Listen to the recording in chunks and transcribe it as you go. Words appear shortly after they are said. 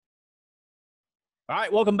All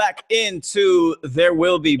right, welcome back into There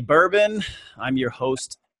Will Be Bourbon. I'm your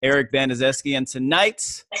host, Eric Bandazeski, and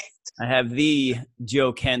tonight I have the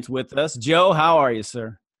Joe Kent with us. Joe, how are you,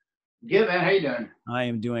 sir? Good, man. How you doing? I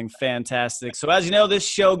am doing fantastic. So as you know, this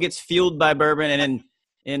show gets fueled by bourbon, and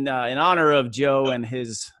in honor of Joe and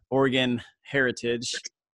his Oregon heritage,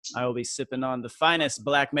 I will be sipping on the finest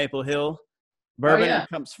Black Maple Hill bourbon. Yeah. It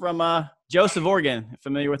comes from Joseph, Oregon.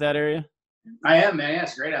 Familiar with that area? I am, man. Yeah,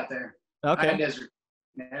 it's great out there. Okay. High desert.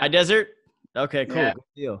 Yeah. High desert? Okay, cool. Yeah. Good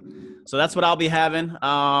deal. So that's what I'll be having.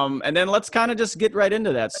 And then let's kind of just get right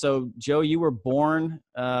into that. So, Joe, you were born.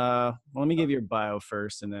 Well, let me give you your bio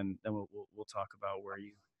first, and then we'll talk about where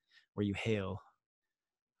you hail.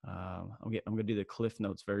 I'm gonna do the Cliff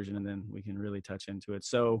Notes version, and then we can really touch into it.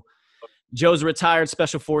 So, Joe's a retired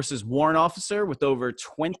Special Forces warrant officer with over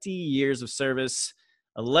 20 years of service,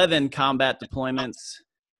 11 combat deployments.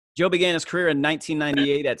 Joe began his career in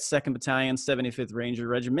 1998 at 2nd Battalion, 75th Ranger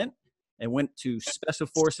Regiment, and went to Special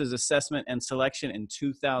Forces Assessment and Selection in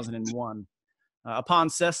 2001. Upon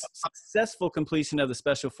successful completion of the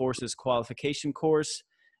Special Forces Qualification Course,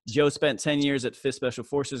 Joe spent 10 years at 5th Special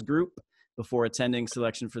Forces Group before attending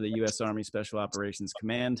selection for the U.S. Army Special Operations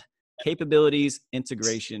Command Capabilities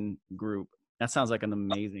Integration Group. That sounds like an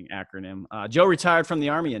amazing acronym. Joe retired from the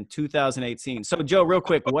Army in 2018. So, Joe, real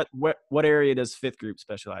quick, what area does 5th Group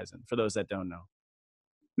specialize in, for those that don't know?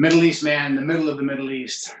 Middle East, man. The middle of the Middle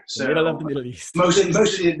East. So Middle of the Middle East. Most of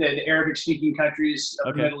the Arabic-speaking countries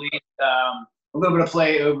of the Middle East. A little bit of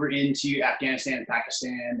play over into Afghanistan and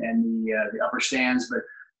Pakistan and the upper stands, but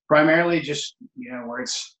primarily just where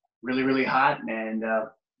it's really, really hot and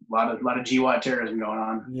a lot of GWAT terrorism going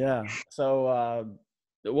on. Yeah. So,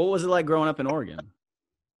 what was it like growing up in Oregon?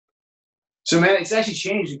 So, man, it's actually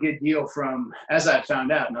changed a good deal from, as I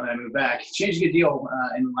found out now that I moved back, it's changed a good deal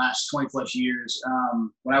in the last 20 plus years.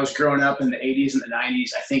 When I was growing up in the 80s and the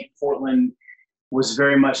 90s, I think Portland was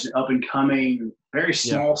very much an up and coming, very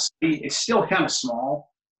small city. It's still kind of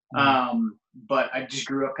small, but I just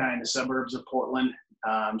grew up kind of in the suburbs of Portland,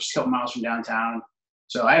 just a couple miles from downtown.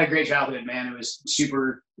 So I had a great childhood, man. It was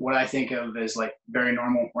super, what I think of as like very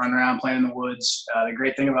normal, run around, playing in the woods. The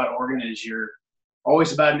great thing about Oregon is you're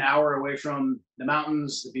always about an hour away from the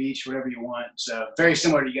mountains, the beach, whatever you want. So very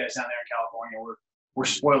similar to you guys down there in California. We're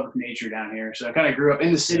spoiled with nature down here. So I kind of grew up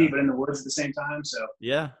in the city, but in the woods at the same time. So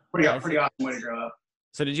pretty awesome way to grow up.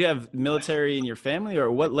 So did you have military in your family,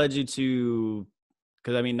 or what led you to,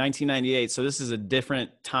 because I mean, 1998, so this is a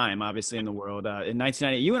different time, obviously, in the world. In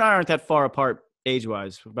 1998, you and I aren't that far apart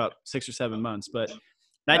age-wise, for about 6 or 7 months, but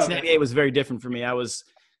 1998 was very different for me. I was,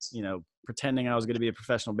 pretending I was going to be a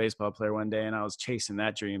professional baseball player one day, and I was chasing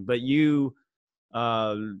that dream. But you,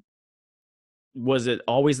 was it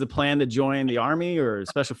always the plan to join the Army or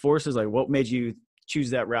Special Forces? Like, what made you choose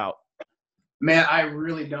that route? Man, I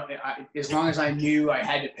really don't. As long as I knew I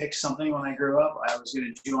had to pick something when I grew up, I was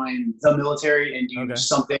going to join the military and do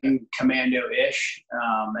something commando-ish.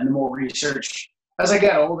 And the more research, as I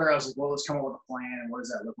got older, I was like, well, let's come up with a plan. And what does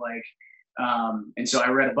that look like? And so I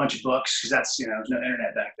read a bunch of books because that's, there was no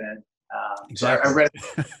internet back then. Exactly. So I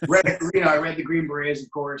read the Green Berets,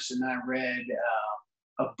 of course, and then I read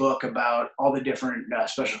a book about all the different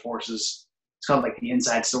special forces. It's called like the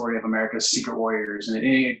Inside Story of America's Secret Warriors, and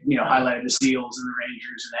it highlighted the SEALs and the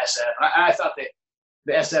Rangers and SF. I thought that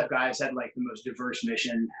the SF guys had like the most diverse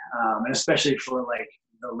mission, and especially for like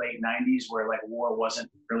the late '90s where like war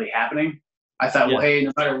wasn't really happening. I thought, well, hey,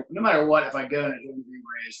 no matter what, if I go and I join the Green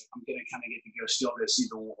Berets, I'm going to kind of get to go see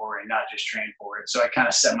the war and not just train for it. So I kind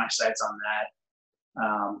of set my sights on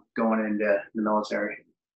that going into the military.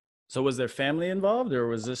 So was there family involved, or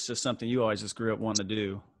was this just something you always just grew up wanting to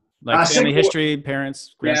do? Like family history,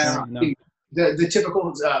 parents, grandparents? Yeah, the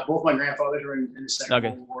typical, both my grandfathers were in the Second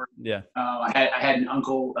World War. Yeah. I had an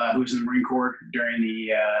uncle who was in the Marine Corps during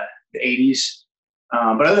the 80s.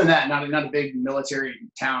 But other than that, not a big military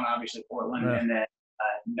town, obviously, Portland, and then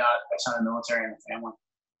not a ton of military in the family.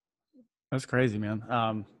 That's crazy, man.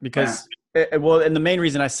 Because, and the main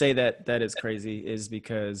reason I say that is crazy is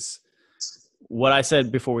because what I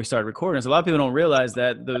said before we started recording is a lot of people don't realize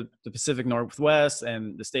that the Pacific Northwest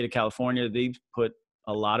and the state of California, they've put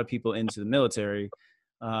a lot of people into the military,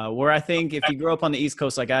 where I think if you grow up on the East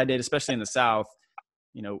Coast like I did, especially in the South,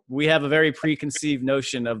 we have a very preconceived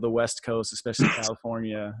notion of the West Coast, especially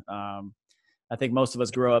California. I think most of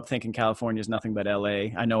us grow up thinking California is nothing but LA.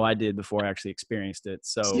 I know I did before I actually experienced it.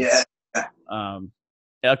 So,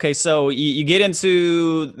 okay. So you get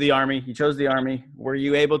into the Army, you chose the Army. Were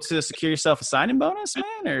you able to secure yourself a signing bonus,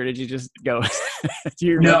 man? Or did you just go?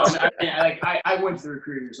 No, I went through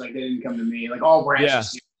recruiters. Like they didn't come to me, like all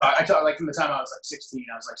branches. I taught like from the time I was like 16.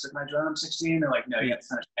 I was like, so can I join? I'm 16. They're like, no, you have to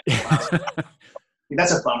finish. I was like,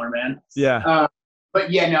 that's a bummer, man. Yeah. But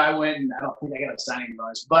yeah, no, I went and I don't think I got a signing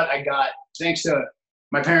bonus, but I got, thanks to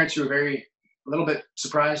my parents who were a little bit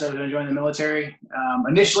surprised I was going to join the military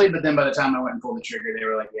initially, but then by the time I went and pulled the trigger, they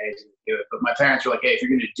were like, yeah, he's going to do it. But my parents were like, hey, if you're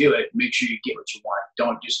going to do it, make sure you get what you want.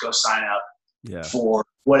 Don't just go sign up for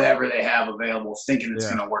whatever they have available thinking it's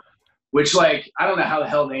going to work. Which, like, I don't know how the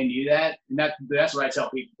hell they knew that. And that's what I tell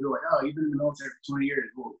people. People are like, oh, you've been in the military for 20 years.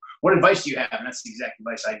 Well, what advice do you have? And that's the exact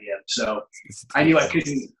advice I give. So I knew I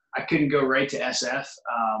couldn't go right to SF,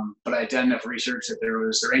 but I had done enough research that there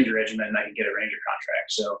was the Ranger Regiment and I could get a Ranger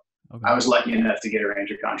contract. So I was lucky enough to get a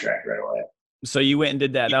Ranger contract right away. So you went and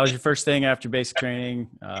did that. That was your first thing after basic training.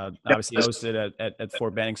 Obviously hosted at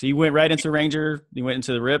Fort Benning. So you went right into Ranger. You went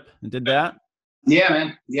into the RIP and did that. Yeah,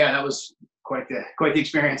 man. Yeah, that was quite the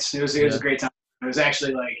experience. It was a great time. It was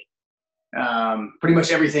actually like pretty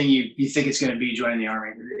much everything you think it's going to be joining the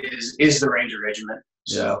Army is the Ranger Regiment.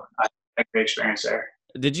 So I had a great experience there.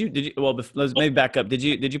 Did you? Well, let's maybe back up. Did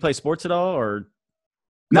you play sports at all, or?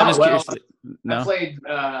 No, no. I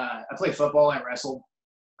played football. I wrestled.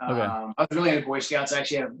 Okay. I was really into Boy Scouts. I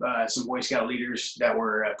actually have some Boy Scout leaders that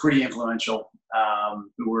were pretty influential,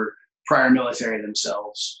 who were prior military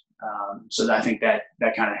themselves. So I think that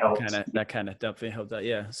kind of helped. That kind of definitely helped out.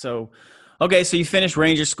 Yeah. So, okay. So you finished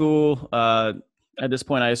Ranger school. At this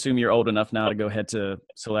point, I assume you're old enough now to go head to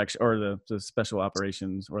selection or the special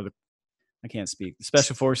operations or the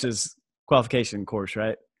special forces qualification course,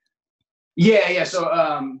 right? Yeah.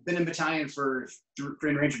 So, been in battalion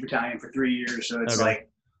in Ranger battalion for 3 years. So it's like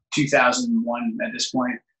 2001 at this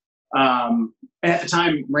point. And at the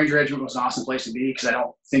time, Ranger Regiment was an awesome place to be because I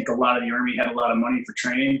don't think a lot of the Army had a lot of money for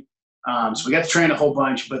training. So we got to train a whole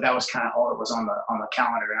bunch, but that was kind of all that was on the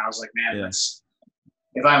calendar. And I was like, man,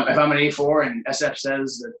 if I'm an A4 and SF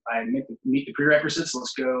says that I meet the prerequisites,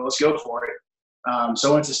 let's go for it.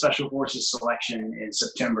 So I went to Special Forces selection in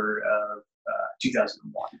September of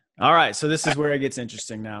 2001. All right. So this is where it gets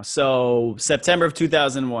interesting now. So September of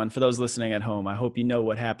 2001, for those listening at home, I hope you know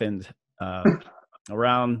what happened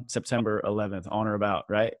around September 11th, on or about,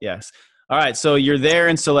 right? Yes. All right. So you're there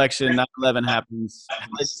in selection. 9/11 happens. How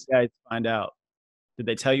did you guys find out? Did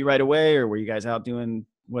they tell you right away, or were you guys out doing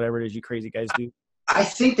whatever it is you crazy guys do? I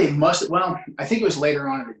think they must. Well, I think it was later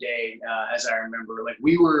on in the day, as I remember. Like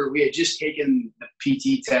we had just taken the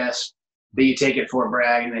PT test that you take at Fort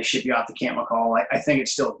Bragg, and they ship you off to Camp McCall. I think it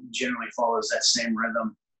still generally follows that same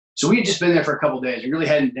rhythm. So we had just been there for a couple of days. We really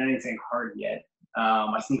hadn't done anything hard yet.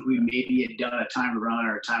 I think we maybe had done a timed run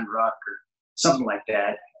or a timed ruck or something like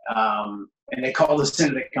that. And they called us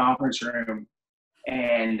into the conference room,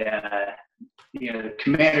 and the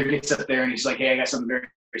commander gets up there and he's like, "Hey, I got something very,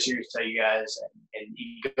 very serious to tell you guys." And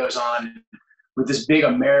he goes on with this big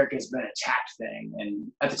America's been attacked thing.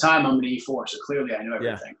 And at the time, I'm an E4, so clearly I know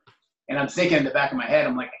everything. Yeah. And I'm thinking in the back of my head,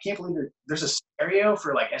 I'm like, I can't believe there's a scenario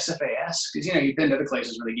for like SFAS, because you've been to other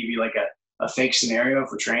places where they give you like a fake scenario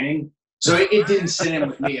for training. So it didn't sit in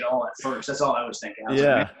with me at all at first. That's all I was thinking. I was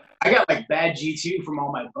like, man, I got like bad G2 from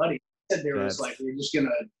all my buddies. Said there was like, we're just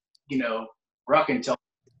gonna, ruck until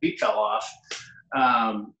the feet fell off.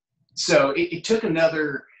 So it took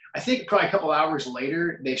another, I think probably a couple hours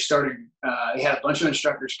later, they had a bunch of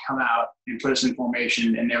instructors come out and put us in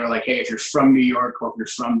formation. And they were like, hey, if you're from New York or if you're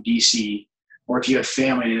from DC, or if you have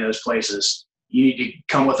family in those places, you need to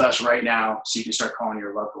come with us right now so you can start calling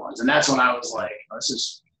your loved ones. And that's when I was like, oh, this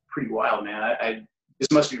is pretty wild, man.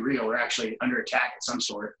 This must be real. We're actually under attack of some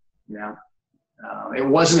sort. It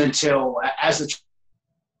wasn't until as the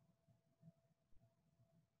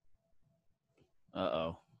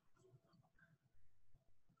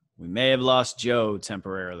we may have lost Joe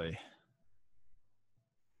temporarily.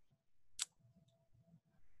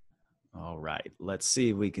 All right, let's see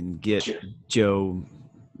if we can get Joe.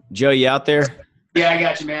 Joe, you out there? Yeah, I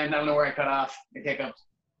got you, man. I don't know where I cut off. The hiccups.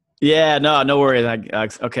 Yeah, no worries.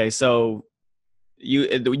 Okay, so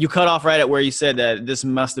you cut off right at where you said that this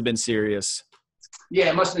must have been serious. Yeah,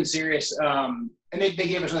 it must have been serious. And they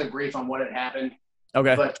gave us another brief on what had happened.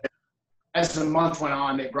 Okay. But as the month went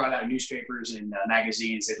on, they brought out newspapers and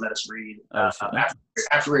magazines they'd let us read.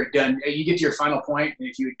 After we were done, you get to your final point, and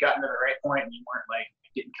if you had gotten to the right point and you weren't like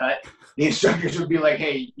getting cut, the instructors would be like,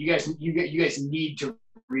 "Hey, you guys need to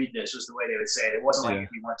read this." Was the way they would say it. It wasn't like if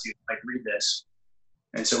you want to like read this.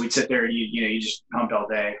 And so we'd sit there and you just humped all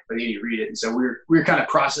day, but then you read it. And so we were kind of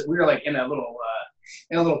we were like in a little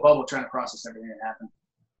bubble trying to process everything that happened.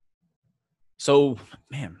 So,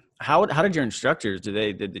 man, how did your instructors?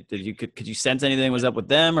 Could you sense anything was up with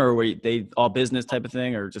them, or were they all business type of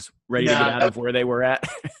thing, or just ready to get out of where they were at?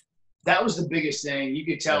 that was the biggest thing. You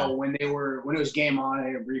could tell Yeah. when it was game on,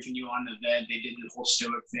 they were briefing you on the event. They did the whole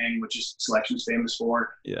stoic thing, which is selection's famous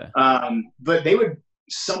for. Yeah. But they would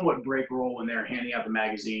somewhat break roll when they were handing out the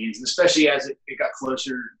magazines, and especially as it got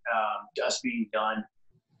closer to us being done.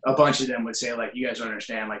 A bunch of them would say, like, you guys don't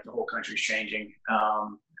understand, like, the whole country's changing.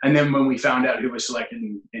 And then when we found out who was selected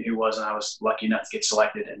and who wasn't, I was lucky enough to get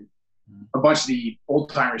selected. And a bunch of the old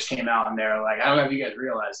timers came out and they're like, I don't know if you guys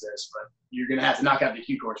realize this, but you're going to have to knock out the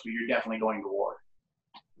Q course, but you're definitely going to war.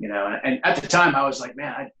 You know, and at the time I was like,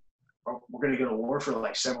 man, we're going to go to war for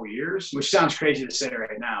like several years, which sounds crazy to say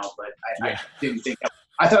right now, but I didn't think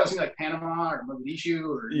I thought it was going to be like Panama or Mogadishu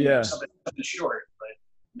or something short,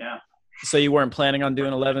 but no. So you weren't planning on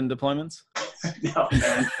doing 11 deployments? No,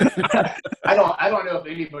 man. I don't know if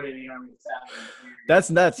anybody in the Army is happening.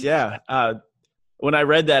 That's nuts. Yeah. When I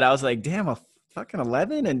read that, I was like, damn, a fucking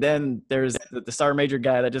 11. And then there's the Sergeant Major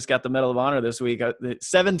guy that just got the Medal of Honor this week.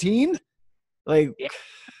 17? Like,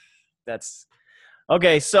 that's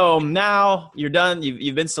okay. So now you're done.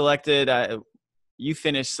 You've been selected. You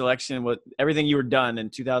finished selection with everything you were done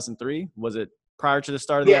in 2003. Was it prior to the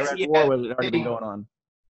start of the Iraq War? Or was it already been going on?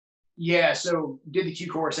 Yeah, so did the Q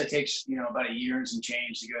course. That takes, about a year and some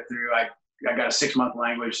change to go through. I got a 6-month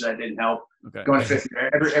language, so that didn't help. Okay. Going to fifth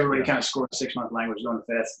grade, everybody kind of scored a 6-month language going to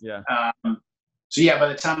fifth. Yeah. So yeah, by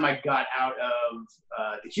the time I got out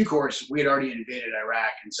of the Q course, we had already invaded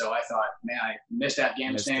Iraq, and so I thought, man, I missed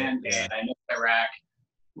Afghanistan and I missed Iraq.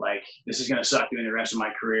 Like, this is gonna suck doing the rest of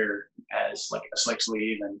my career as like a slick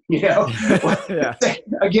sleeve, and yeah.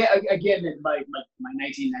 again, my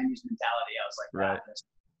 1990s mentality. I was like, right.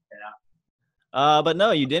 But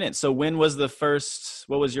no, you didn't. So what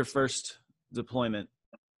was your first deployment?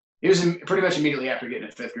 It was pretty much immediately after getting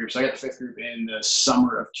the fifth group. So I got the fifth group in the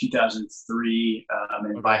summer of 2003.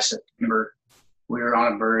 And by September, we were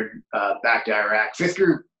on a bird back to Iraq. Fifth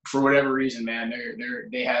group, for whatever reason, man,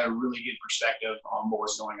 they had a really good perspective on what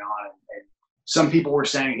was going on. And some people were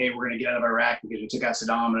saying, hey, we're going to get out of Iraq because we took out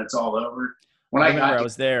Saddam and it's all over. When I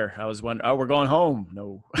was there, I was wondering, we're going home.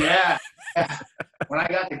 No. Yeah. When I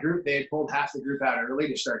got the group, they had pulled half the group out early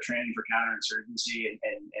to start training for counterinsurgency and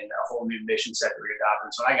a whole new mission set that we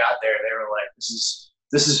adopted. So when I got there, they were like,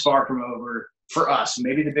 this is far from over for us.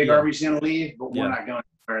 Maybe the big army's going to leave, but we're not going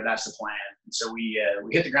anywhere. That's the plan. And so we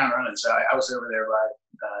hit the ground running. So I was over there by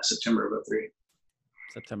September of 2003.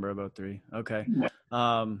 September of 2003. Okay.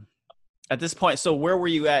 Yeah. At this point, so where were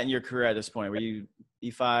you at in your career at this point? Were you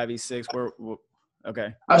E5, E6? Where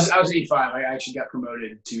okay. I was E5. I actually got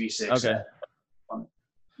promoted to E6. Okay.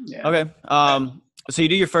 Yeah. Okay. So you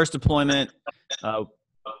do your first deployment.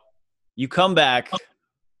 You come back.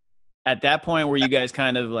 At that point, were you guys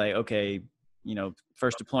kind of like, okay,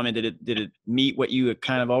 first deployment, did it meet what you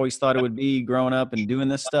kind of always thought it would be growing up and doing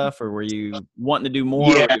this stuff, or were you wanting to do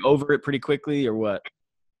more? Yeah. Were you over it pretty quickly, or what?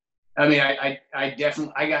 I mean, I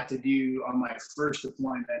definitely got to do on my first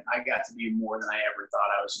deployment. I got to do more than I ever thought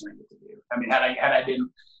I was going to get to do. I mean, had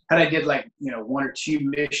I did like 1 or 2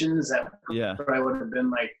 missions, that probably would have been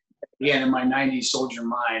like, again, in my 90s soldier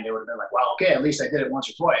mind, it would have been like, wow, okay, at least I did it once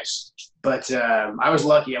or twice. But I was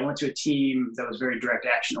lucky. I went to a team that was very direct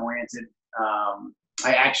action oriented.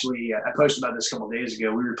 I posted about this a couple of days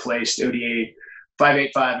ago. We replaced ODA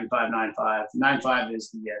 585 and 595. 95 is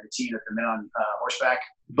the team that the Men on Horseback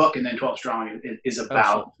book, and then 12 Strong is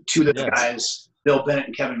about two of the guys, Bill Bennett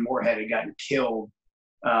and Kevin Moorhead, had gotten killed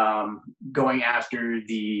going after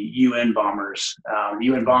the UN bombers. The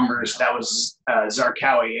UN bombers, that was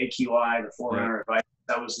Zarqawi, AQI, the forerunner of ISIS.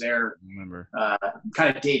 That was their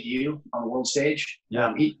kind of debut on the world stage.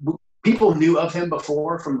 Yeah. People knew of him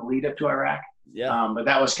before from the lead up to Iraq. Yeah. But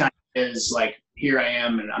that was kind of his, like, here I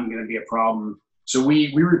am and I'm going to be a problem. So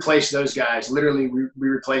we replaced those guys. Literally, we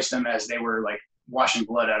replaced them as they were like washing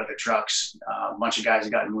blood out of the trucks. A bunch of guys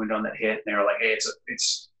had gotten wounded on that hit, and they were like, "Hey,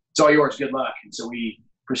 it's all yours. Good luck." And so we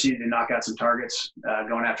proceeded to knock out some targets,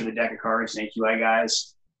 going after the deck of cards and AQI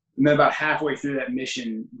guys. And then about halfway through that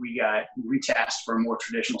mission, we got retasked for a more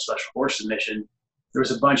traditional special forces mission. There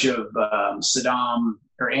was a bunch of Saddam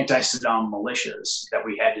or anti-Saddam militias that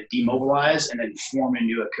we had to demobilize and then form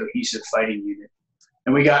into a cohesive fighting unit.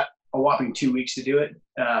 And we got a whopping 2 weeks to do it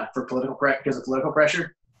because of political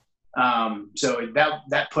pressure. So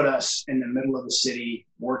that put us in the middle of the city,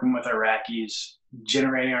 working with Iraqis,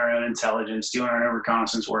 generating our own intelligence, doing our own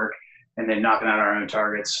reconnaissance work, and then knocking out our own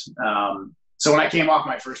targets. So when I came off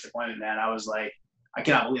my first deployment, man, I was like, I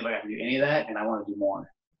cannot believe I got to do any of that, and I want to do more.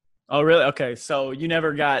 Oh, really? Okay. So you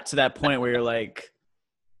never got to that point where you're like,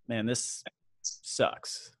 man, this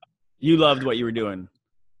sucks. You loved what you were doing.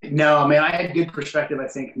 No, I mean, I had good perspective, I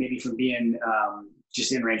think, maybe from being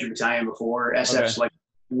just in Ranger Battalion before. SF's like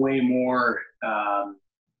way more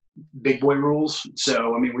big boy rules.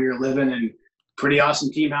 So, I mean, we were living in pretty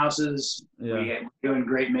awesome team houses. Yeah. We had doing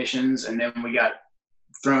great missions. And then we got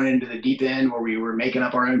thrown into the deep end where we were making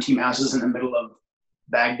up our own team houses in the middle of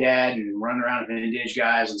Baghdad and running around with vintage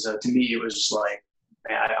guys. And so to me, it was just like,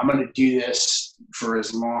 man, I'm going to do this for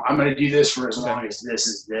as long. I'm going to do this for as long as this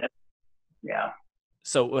is this. Yeah.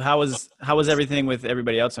 So how was everything with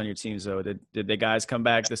everybody else on your teams though? Did the guys come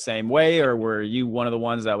back the same way, or were you one of the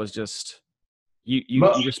ones that was just you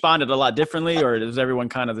responded a lot differently, or was everyone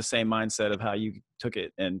kind of the same mindset of how you took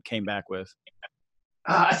it and came back with?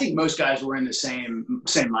 I think most guys were in the same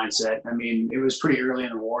mindset. I mean, it was pretty early in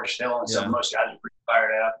the war still, and so most guys were pretty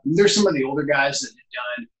fired up. There's some of the older guys that had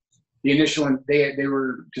done the initial one. They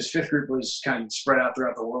were just fifth group was kind of spread out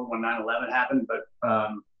throughout the world when 9/11 happened. But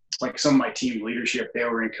like some of my team leadership, they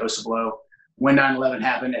were in Kosovo when 9/11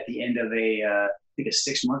 happened at the end of I think a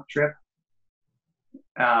 6-month trip.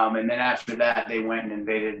 And then after that, they went and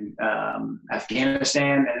invaded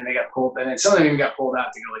Afghanistan, and then they got pulled. And then some of them even got pulled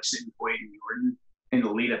out to go like sit in Kuwait and Jordan in the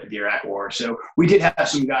lead up to the Iraq War. So we did have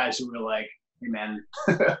some guys who were like, "Hey man,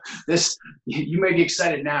 this you may be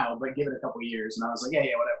excited now, but give it a couple of years." And I was like,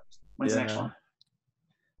 "Yeah, whatever. When's the next one?"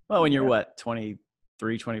 Well, when you're what,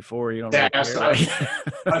 23, 24, you don't. Yeah, really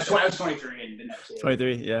I was 23 and didn't have to.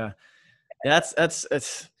 23, yeah. That's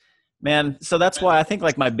man. So that's why I think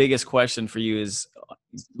like my biggest question for you is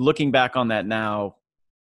looking back on that now.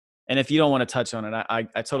 And if you don't want to touch on it, I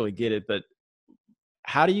totally get it. But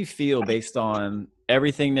how do you feel based on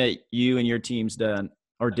everything that you and your team's done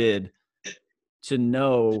or did to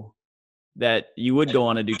know that you would go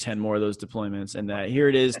on to do 10 more of those deployments, and that here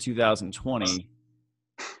it is 2020,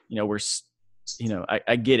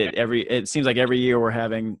 I get it. It seems like every year we're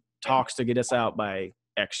having talks to get us out by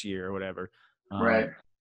X year or whatever. Right.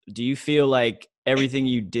 Do you feel like everything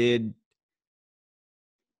you did,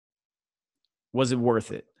 was it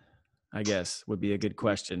worth it? I guess would be a good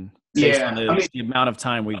question. Based on the amount of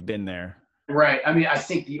time we've been there. Right. I mean, I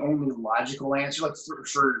think the only logical answer, like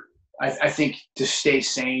I think to stay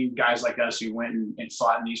sane, guys like us who went and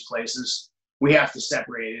fought in these places, we have to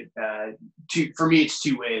separate it. For me, it's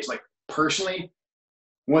two ways. Like personally,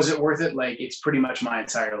 was it worth it? Like it's pretty much my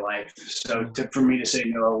entire life. So for me to say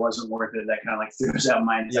no, it wasn't worth it, that kind of like throws out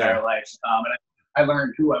my entire life. And I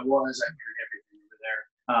learned who I was. I learned everything over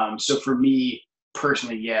there. So for me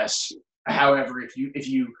personally, yes. However, if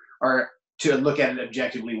you are to look at it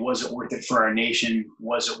objectively, was it worth it for our nation?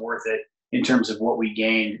 Was it worth it in terms of what we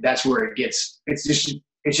gained? That's where it's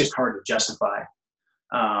just hard to justify.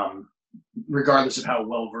 Regardless of how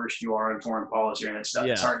well versed you are in foreign policy and that stuff,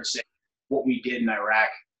 it's hard to say what we did in Iraq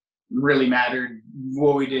really mattered.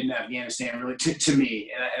 What we did in Afghanistan really to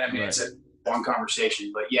me, and I mean it's a long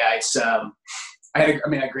conversation, but yeah, it's I had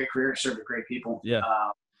a great career, served with great people. Yeah.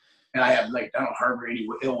 And I don't harbor any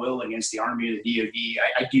ill will against the Army or the DoD.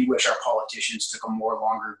 I do wish our politicians took a more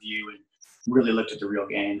longer view and really looked at the real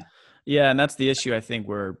game. Yeah, and that's the issue, I think,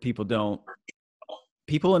 where people don't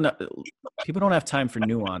have time for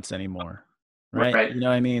nuance anymore, right? You know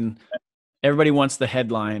what I mean? Everybody wants the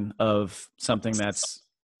headline of something that's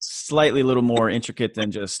slightly a little more intricate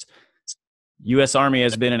than just U.S. Army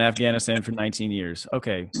has been in Afghanistan for 19 years.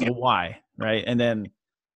 Okay, well, why, right? And then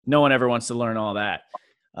no one ever wants to learn all that.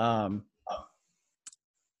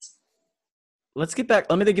 Let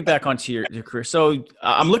me get back onto your career. So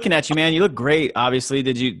I'm looking at you, man. You look great. Obviously,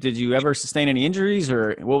 did you ever sustain any injuries,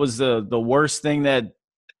 or what was the worst thing that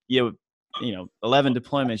 11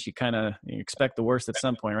 deployments? You expect the worst at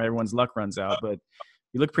some point, right? Everyone's luck runs out, but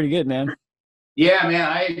you look pretty good, man. Yeah, man.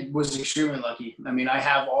 I was extremely lucky. I mean, I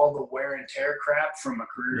have all the wear and tear crap from a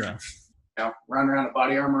career, running around with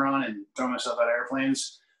body armor on and throwing myself out of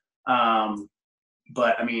airplanes.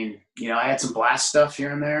 But I mean, I had some blast stuff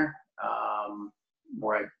here and there,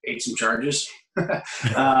 where I ate some charges,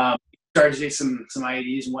 ate some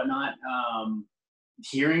IEDs and whatnot.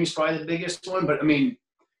 Hearing is probably the biggest one, but I mean,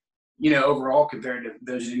 overall compared to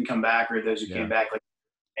those who didn't come back or those who came back,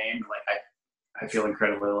 I feel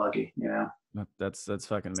incredibly lucky, That's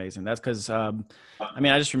fucking amazing. That's because, I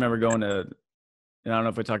just remember going to, and I don't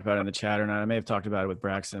know if we talked about it in the chat or not. I may have talked about it with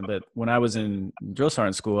Braxton, but when I was in drill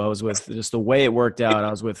sergeant school, I was with, just the way it worked out,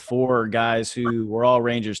 I was with 4 guys who were all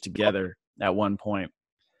Rangers together at one point.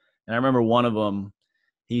 And I remember one of them,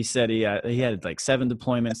 he said he had like 7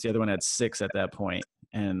 deployments. The other one had 6 at that point.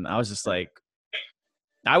 And I was just like,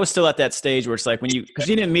 I was still at that stage where it's like because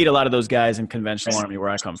you didn't meet a lot of those guys in conventional Army where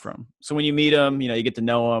I come from. So when you meet them, you get to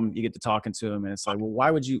know them, you get to talking to them, and it's like, well,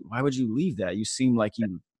 why would you leave that? You seem like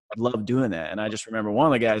you love doing that. And I just remember one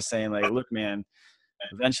of the guys saying, like, look, man,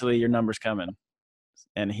 eventually your number's coming.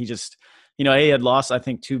 And he he had lost, I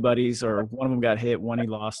think, two buddies, or one of them got hit, one he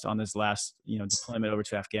lost on this last, deployment over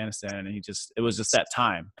to Afghanistan. And it was just that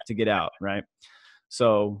time to get out. Right.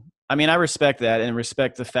 So, I mean, I respect that, and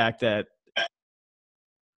respect the fact that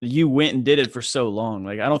you went and did it for so long.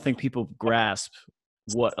 Like, I don't think people grasp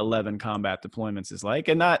what 11 combat deployments is like.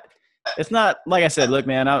 And it's not, like I said, look,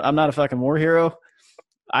 man, I'm not a fucking war hero.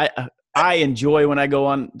 I enjoy when I go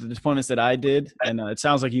on the deployments that I did, and it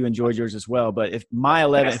sounds like you enjoyed yours as well. But if I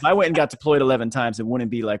went and got deployed 11 times, it wouldn't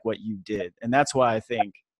be like what you did. And that's why I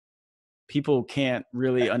think people can't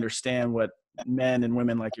really understand what men and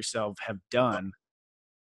women like yourself have done.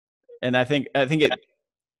 And I think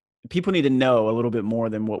people need to know a little bit more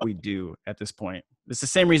than what we do at this point. It's the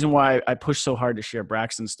same reason why I push so hard to share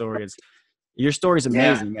Braxton's story. Your story is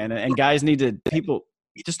amazing, man. And guys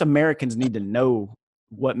just Americans need to know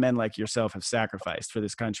what men like yourself have sacrificed for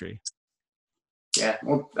this country. Yeah.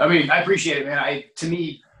 Well, I mean, I appreciate it, man. To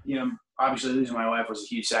me, obviously losing my wife was a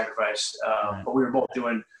huge sacrifice, Right. but we were both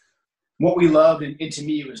doing what we loved. And to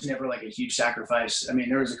me, it was never like a huge sacrifice. I mean,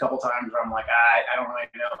 there was a couple times where I'm like, I don't really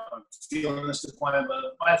know if I'm feeling this deployment,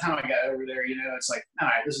 but by the time I got over there, it's like, all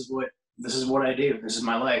right, this is what I do. This is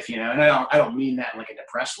my life, and I don't mean that in like a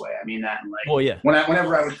depressed way. I mean that in like, well, yeah.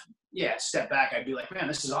 Whenever I would, step back, I'd be like, man,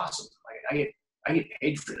 this is awesome. Like I get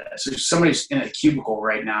paid for this. There's somebody's in a cubicle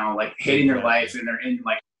right now, like hating their life, and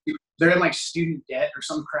they're in like student debt or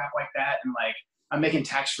some crap like that. And like, I'm making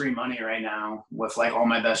tax-free money right now with like all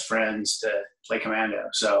my best friends to play Commando.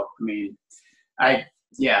 So, I mean,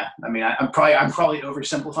 I'm probably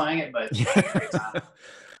oversimplifying it, but it's a great time.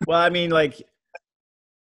 Well, I mean, like,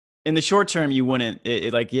 in the short term, you wouldn't,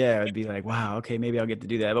 it'd be like, wow, okay, maybe I'll get to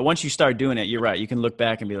do that. But once you start doing it, you're right. You can look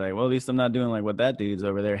back and be like, well, at least I'm not doing like what that dude's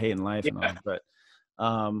over there hating life and all. But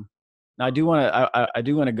now I do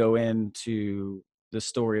want to go into the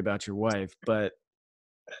story about your wife, but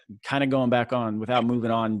kind of going back on without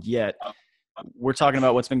moving on yet, we're talking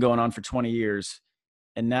about what's been going on for 20 years.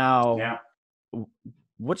 And now,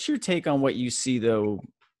 what's your take on what you see though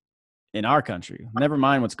in our country? Never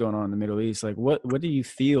mind what's going on in the Middle East. Like, what do you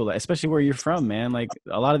feel, especially where you're from, man? Like,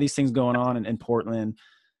 a lot of these things going on in Portland,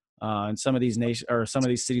 and some of these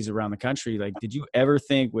cities around the country. Like, did you ever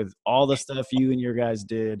think, with all the stuff you and your guys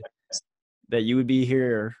did, that you would be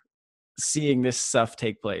here seeing this stuff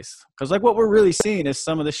take place? Because like what we're really seeing is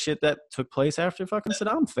some of the shit that took place after fucking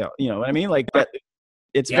Saddam fell. You know what I mean? Like that.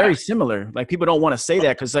 It's very similar. Like, people don't want to say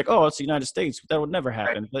that because like, oh, it's the United States. That would never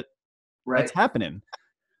happen, but it's happening.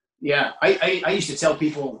 Yeah, I used to tell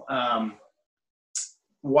people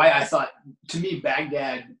why I thought, to me,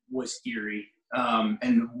 Baghdad was eerie,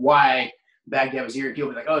 and why Baghdad was eerie. People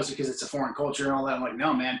would be like, oh, it's because it's a foreign culture and all that. I'm like,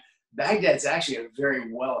 no, man, Baghdad's actually a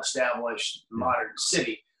very well-established modern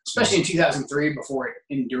city, especially in 2003 before it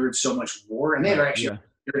endured so much war, and they had actually a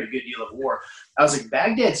very good deal of war. I was like,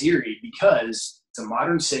 Baghdad's eerie because it's a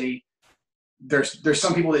modern city. There's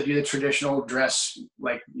some people that do the traditional dress,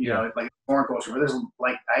 like, like foreign culture, but there's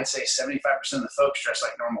like, I'd say 75% of the folks dress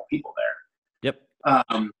like normal people there. Yep.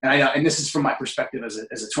 And this is from my perspective as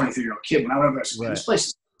a 23-year-old kid. When I went over, this place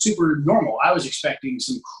is super normal. I was expecting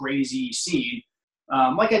some crazy scene,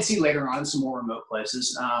 like I'd see later on in some more remote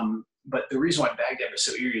places. But the reason why Baghdad was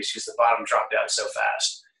so eerie is because the bottom dropped out so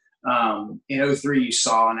fast. In 2003, you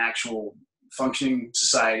saw an actual functioning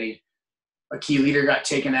society. A key leader got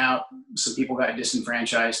taken out. Some people got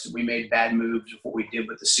disenfranchised. We made bad moves with what we did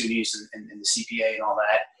with the Sunnis and the CPA and all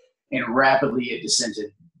that. And rapidly it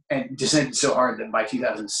descended so hard that by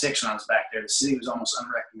 2006, when I was back there, the city was almost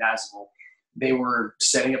unrecognizable. They were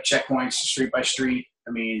setting up checkpoints street by street.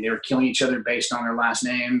 I mean, they were killing each other based on their last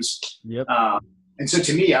names. Yep. And so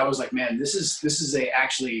to me, I was like, man, this is a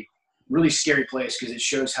actually really scary place, because it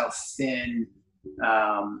shows how thin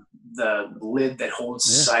the lid that holds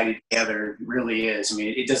society together really is. I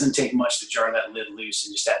mean, it doesn't take much to jar that lid loose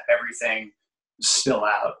and just have everything spill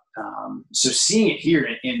out. So seeing it here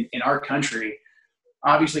in our country,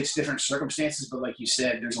 obviously it's different circumstances, but like you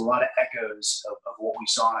said, there's a lot of echoes of what we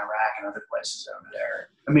saw in Iraq and other places over there.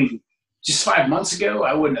 I mean, just 5 months ago,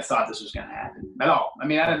 I wouldn't have thought this was going to happen at all. I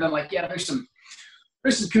mean, I'd have been like, yeah, there's some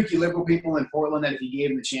kooky liberal people in Portland that if you gave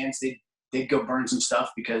them the chance, they'd go burn some stuff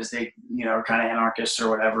because they, are kind of anarchists or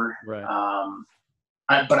whatever. Right.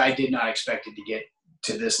 But I did not expect it to get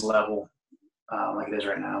to this level like it is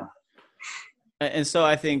right now. And so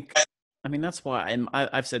I think, I mean, that's why, and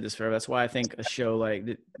I've said this forever, that's why I think a show like,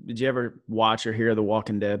 did you ever watch or hear The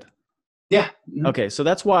Walking Dead? Yeah. Mm-hmm. Okay. So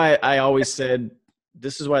that's why I always said,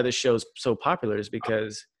 this is why this show's so popular, is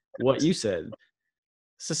because what you said,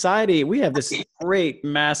 society, we have this great,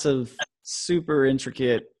 massive, super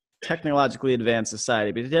intricate, technologically advanced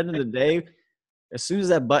society, but at the end of the day, as soon as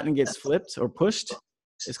that button gets flipped or pushed,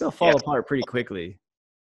 it's going to fall apart pretty quickly.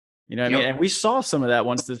 You know what I mean? And we saw some of that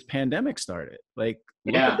once this pandemic started. Like,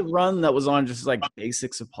 look at the run that was on just like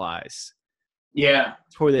basic supplies. Yeah.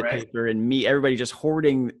 Toilet paper and meat, everybody just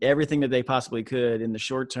hoarding everything that they possibly could in the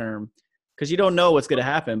short term, because you don't know what's going to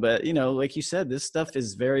happen. But, you know, like you said, this stuff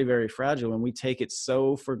is very, very fragile, and we take it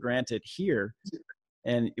so for granted here.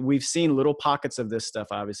 And we've seen little pockets of this stuff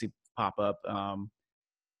obviously pop up.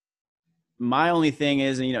 My only thing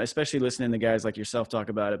is, you know, especially listening to guys like yourself talk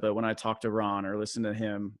about it, but when I talk to Ron or listen to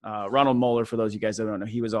him, Ronald Moeller, for those of you guys that don't know,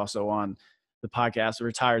 he was also on the podcast, a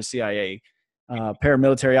retired CIA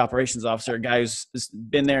paramilitary operations officer, a guy who's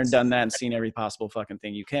been there and done that and seen every possible fucking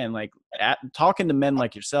thing you can. Like, talking to men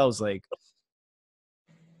like yourselves, like,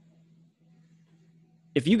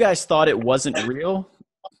 if you guys thought it wasn't real,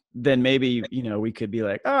 then maybe, you know, we could be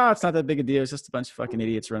like, oh, it's not that big a deal. It's just a bunch of fucking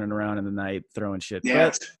idiots running around in the night throwing shit. Yeah.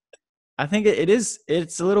 But I think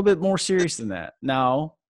it's a little bit more serious than that.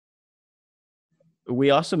 Now,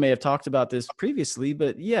 we also may have talked about this previously,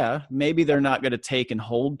 but yeah, maybe they're not going to take and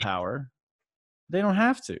hold power. They don't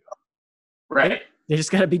have to. Right. They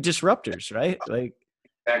just got to be disruptors, right? Like,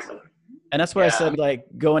 exactly. And that's why I said, like,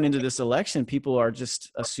 going into this election, people are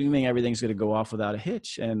just assuming everything's going to go off without a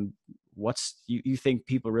hitch. And you think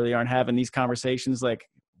people really aren't having these conversations? Like,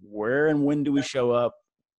 where and when do we show up?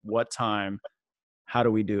 What time? How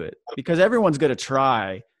do we do it? Because everyone's going to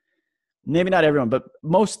try. Maybe not everyone, but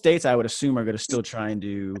most states, I would assume, are going to still try and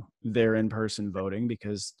do their in-person voting,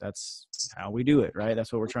 because that's how we do it, right?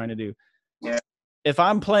 That's what we're trying to do. Yeah. If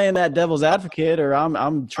I'm playing that devil's advocate, or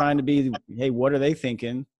I'm trying to be, hey, what are they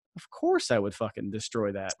thinking? Of course I would fucking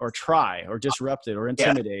destroy that, or try, or disrupt it, or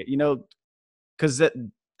intimidate, you know, because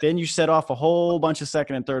then you set off a whole bunch of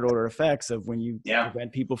second and third order effects of when you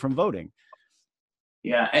prevent people from voting.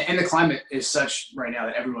 Yeah. And the climate is such right now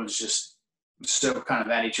that everyone's just so kind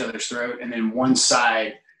of at each other's throat. And then one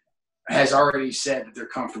side has already said that they're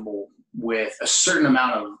comfortable with a certain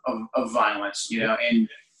amount of violence, you know, and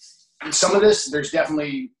some of this, there's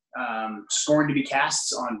definitely scorn to be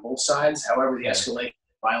cast on both sides. However, the escalation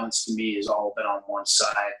of violence to me has all been on one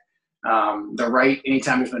side. The right,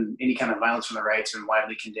 anytime there's been any kind of violence from the right, it's been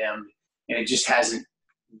widely condemned, and it just hasn't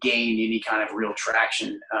gained any kind of real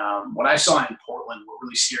traction. What I saw in Portland, what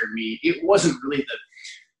really scared me, it wasn't really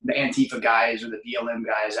the Antifa guys or the BLM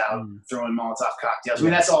guys out throwing Molotov cocktails. I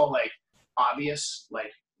mean, that's all like obvious.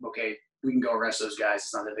 Like, okay, we can go arrest those guys.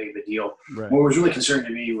 It's not that big of a deal. Right. What was really concerning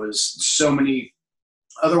to me was so many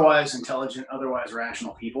otherwise intelligent, otherwise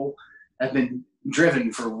rational people have been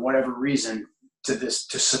driven for whatever reason to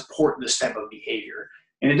support this type of behavior.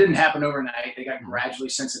 And it didn't happen overnight. They got gradually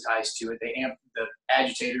sensitized to it. They amped the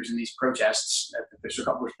agitators in these protests, if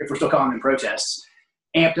we're still calling them protests,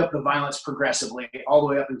 amped up the violence progressively all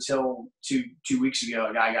the way up until two weeks ago,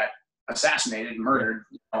 a guy got assassinated and murdered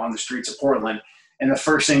on the streets of Portland. And the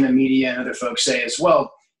first thing the media and other folks say is,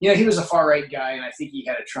 well, you know, he was a far right guy, and I think he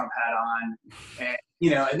had a Trump hat on. And,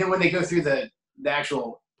 you know, and then when they go through the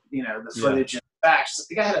actual, you know, the footage and facts,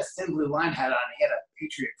 the guy had a thin blue line hat on. He had a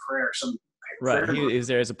Patriot Prayer, some right. He is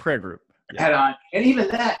there as a prayer group. Hat on. And even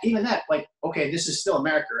that, like, okay, this is still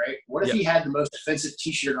America, right? What if he had the most offensive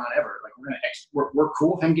T-shirt on ever? Like, we're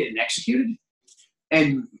cool with him getting executed?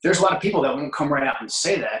 And there's a lot of people that won't come right out and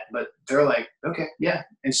say that, but they're like, okay, yeah.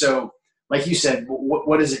 And so, like you said,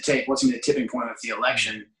 what does it take? What's going to be the tipping point of the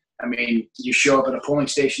election? I mean, you show up at a polling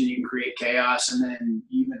station, you can create chaos, and then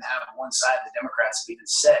you even have one side, the Democrats have even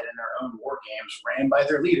said in their own war games, ran by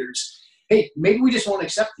their leaders, hey, maybe we just won't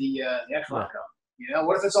accept the actual outcome. You know,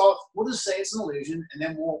 what if we'll just say it's an illusion, and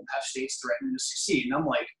then we'll have states threatening to succeed. And I'm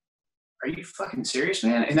like, are you fucking serious,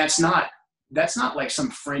 man? And that's not like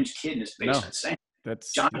some fringe kid in his basement saying.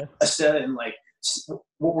 That's John Costa and like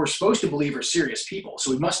what we're supposed to believe are serious people,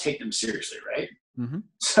 so we must take them seriously, right? Mm-hmm.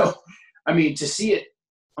 So, I mean, to see it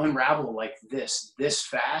unravel like this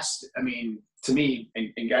fast, I mean, to me,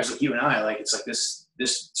 and guys like you and I, like, it's like this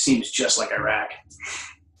seems just like Iraq.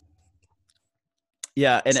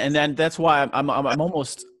 Yeah, and then that's why I'm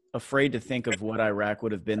almost afraid to think of what Iraq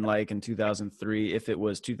would have been like in 2003 if it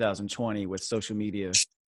was 2020 with social media.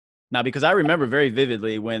 Now, because I remember very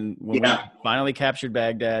vividly when we finally captured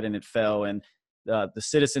Baghdad and it fell, and the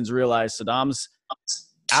citizens realized Saddam's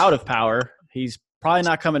out of power. He's probably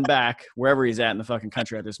not coming back wherever he's at in the fucking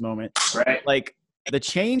country at this moment. Right. Like, the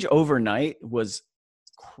change overnight was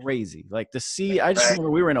crazy. Like, I just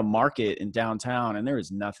remember we were in a market in downtown and there was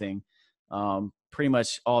nothing. Pretty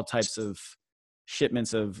much all types of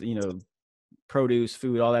shipments of, you know, produce,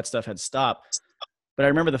 food, all that stuff had stopped. But I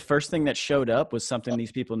remember the first thing that showed up was something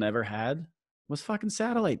these people never had, was fucking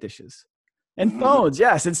satellite dishes. And phones,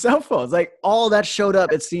 yes, and cell phones. Like all that showed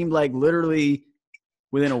up, it seemed like literally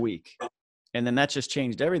within a week. And then that just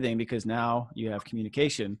changed everything because now you have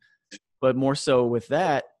communication. But more so with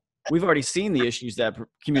that, we've already seen the issues that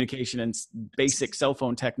communication and basic cell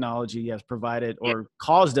phone technology has provided or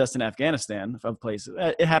caused us in Afghanistan of places.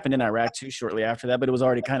 It happened in Iraq too shortly after that, but it was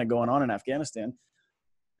already kind of going on in Afghanistan.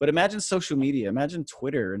 But imagine social media, imagine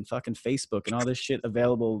Twitter and fucking Facebook and all this shit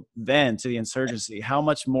available then to the insurgency. How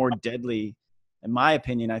much more deadly, in my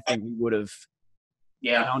opinion, I think we would have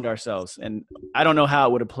found ourselves. And I don't know how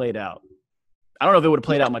it would have played out. I don't know if it would have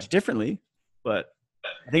played out much differently, but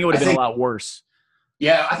I think it would have been a lot worse.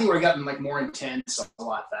 Yeah, I think we're gotten like more intense a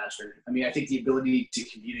lot faster. I mean, I think the ability to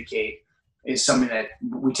communicate is something that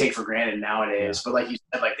we take for granted nowadays. But like you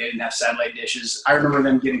said, like they didn't have satellite dishes. I remember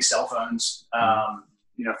them getting cell phones,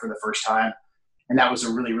 for the first time. And that was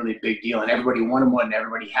a really, really big deal. And everybody wanted one and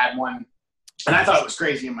everybody had one. And I thought it was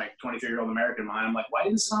crazy in my 23-year-old American mind. I'm like, why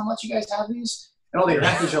didn't someone let you guys have these? And all they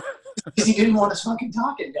Iraqis are like, because he didn't want us fucking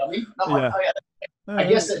talking, dummy. And I'm like, oh yeah, I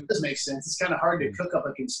guess that does make sense. It's kind of hard to cook up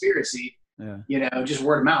a conspiracy, just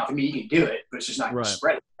word of mouth. I mean, you can do it, but it's just not going to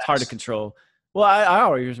spread it. It's hard to control. Well, I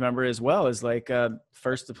always remember as well as like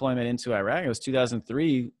first deployment into Iraq. It was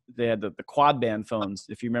 2003. They had the quad band phones,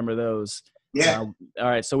 if you remember those. Yeah. All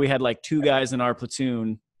right. So we had like 2 guys in our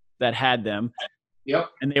platoon that had them. Yep.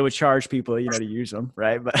 And they would charge people, to use them.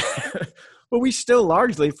 Right. But, but we still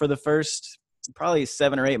largely for the first probably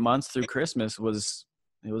 7 or 8 months through Christmas it was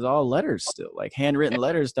all letters still, like handwritten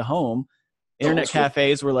letters to home. Internet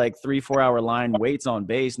cafes were like 3-4 hour line waits on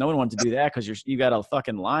base. No one wanted to do that because you got a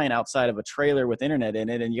fucking line outside of a trailer with internet in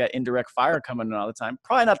it, and you got indirect fire coming in all the time.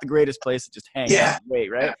 Probably not the greatest place to just hang out and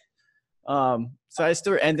wait, right? Yeah. So I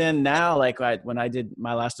still, and then now, like when I did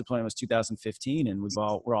my last deployment was 2015, and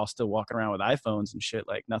we're all still walking around with iPhones and shit,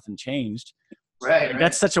 like nothing changed. Right.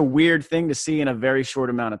 That's such a weird thing to see in a very short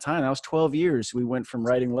amount of time. That was 12 years. We went from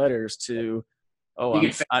writing letters to,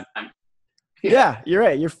 yeah, you're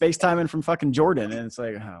right. You're FaceTiming from fucking Jordan. And it's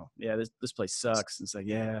like, oh, yeah, this place sucks. And it's like,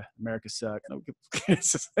 yeah, America sucks.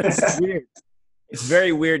 It's weird. It's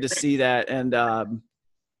very weird to see that. And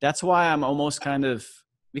that's why I'm almost kind of,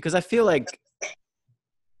 because I feel like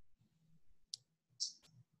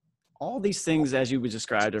all these things, as you would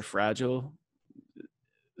describe, are fragile.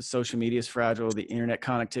 Social media is fragile. The internet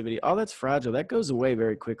connectivity, all that's fragile. That goes away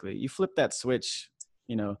very quickly. You flip that switch,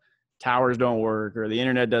 towers don't work or the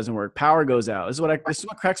internet doesn't work. Power goes out. This is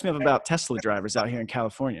what cracks me up about Tesla drivers out here in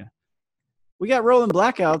California. We got rolling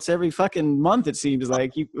blackouts every fucking month. It seems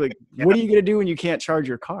like what are you going to do when you can't charge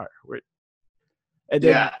your car? And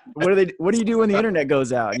then what do you do when the internet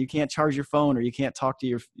goes out and you can't charge your phone or you can't talk to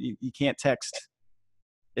you can't text?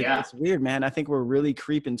 It's weird, man. I think we're really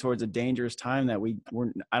creeping towards a dangerous time that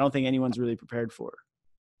I don't think anyone's really prepared for.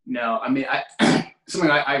 No, I mean, something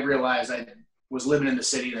I realized, I was living in the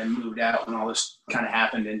city and then moved out when all this kind of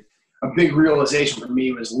happened. And a big realization for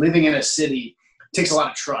me was living in a city takes a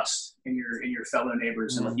lot of trust in your fellow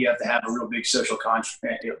neighbors. And you have to have a real big social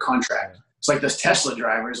contract. It's like those Tesla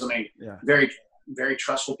drivers. I mean, very, very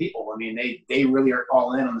trustful people. I mean, they really are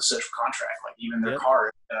all in on the social contract. Like even their car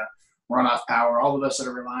run off power. All of us that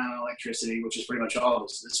are relying on electricity, which is pretty much all of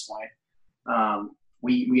us at this point,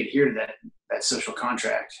 we adhere to that social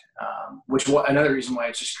contract, which another reason why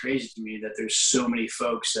it's just crazy to me that there's so many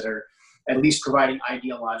folks that are at least providing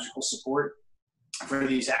ideological support for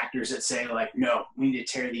these actors that say like, no, we need to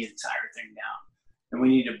tear the entire thing down and we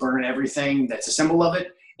need to burn everything that's a symbol of it.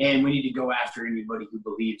 And we need to go after anybody who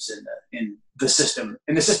believes in the system.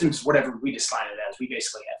 And the system's whatever we define it as. We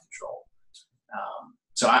basically have control.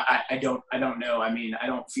 So I don't know. I mean, I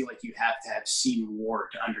don't feel like you have to have seen war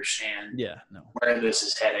to understand where this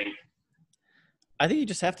is heading. I think you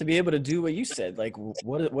just have to be able to do what you said. Like,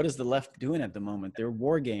 what is the left doing at the moment? They're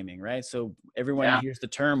wargaming, right? So everyone hears the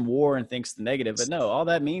term war and thinks the negative. But no, all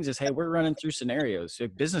that means is, hey, we're running through scenarios. So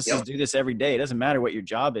businesses do this every day. It doesn't matter what your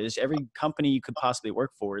job is. Every company you could possibly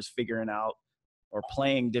work for is figuring out or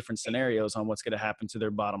playing different scenarios on what's going to happen to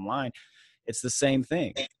their bottom line. It's the same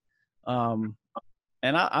thing.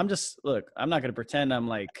 And I'm not going to pretend I'm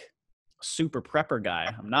like super prepper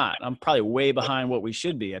guy. I'm not. I'm probably way behind what we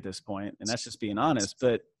should be at this point, and that's just being honest.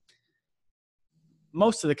 But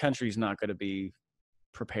most of the country is not going to be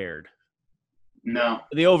prepared. No.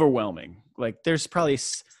 The overwhelming. Like there's probably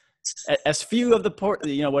as few of the what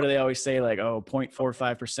do they always say? Like,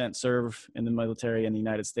 0.45% serve in the military in the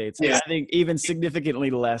United States. Yeah. I think even significantly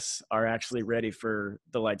less are actually ready for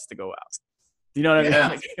the lights to go out. You know what I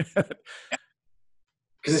mean?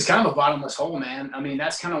 Because it's kind of a bottomless hole, man. I mean,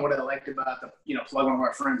 that's kind of what I liked about plug one of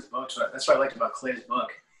our friends' books. That's what I liked about Clay's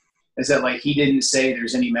book. is that like he didn't say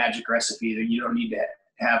there's any magic recipe that you don't need to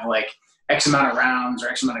have like X amount of rounds or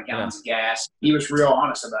X amount of gallons of gas. He was real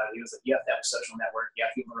honest about it. He was like, you have to have a social network. You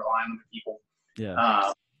have to be able to rely on other people.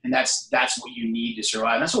 Yeah. And that's what you need to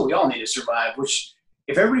survive. And that's what we all need to survive, which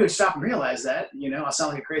if everybody would stop and realize that, I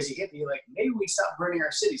sound like a crazy hippie, like maybe we stop burning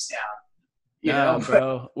our cities down.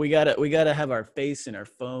 Bro, we gotta have our face in our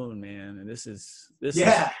phone, man. And this is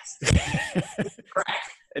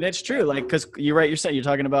and it's true, like, because you're saying, you're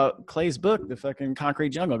talking about Clay's book, The fucking Concrete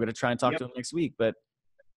Jungle. I'm gonna try and talk to him next week, but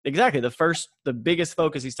exactly, the biggest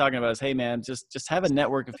focus he's talking about is, hey man, just have a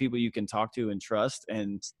network of people you can talk to and trust,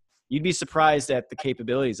 and you'd be surprised at the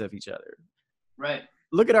capabilities of each other. Right.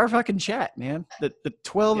 Look at our fucking chat, man. The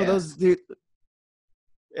 12 of those, dude,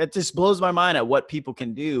 it just blows my mind at what people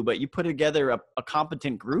can do. But you put together a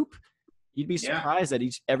competent group, you'd be surprised at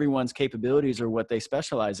everyone's capabilities or what they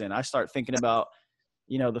specialize in. I start thinking about,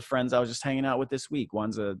 the friends I was just hanging out with this week.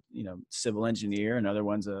 One's a civil engineer, another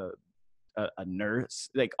one's a nurse.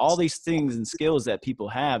 Like all these things and skills that people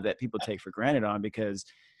have that people take for granted on, because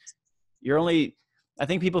I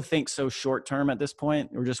think people think so short term at this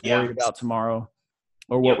point. We're just worried about tomorrow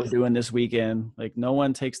or what we're doing this weekend. Like no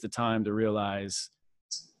one takes the time to realize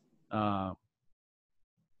there's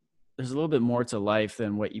a little bit more to life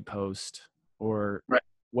than what you post or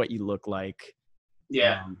what you look like.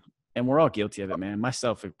 Yeah. And we're all guilty of it, man,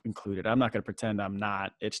 myself included. I'm not going to pretend I'm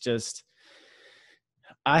not. It's just,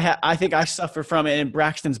 I think I suffer from it. And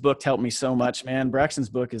Braxton's book helped me so much, man. Braxton's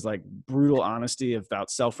book is like brutal honesty about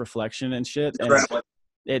self-reflection and shit. And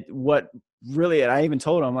I even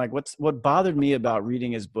told him, like, what bothered me about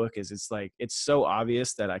reading his book is it's so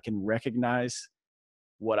obvious that I can recognize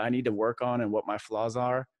what I need to work on and what my flaws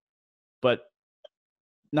are, but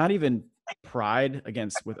not even pride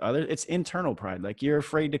with others. It's internal pride. Like you're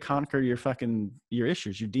afraid to conquer your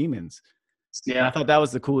issues, your demons. Yeah. And I thought that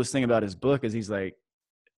was the coolest thing about his book is he's like,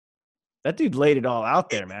 that dude laid it all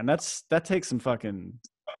out there, man. That takes some fucking.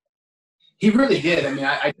 He really did. I mean,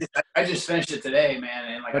 I just finished it today, man,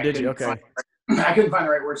 and like I couldn't find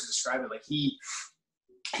the right words to describe it. Like he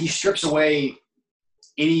strips away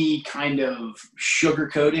any kind of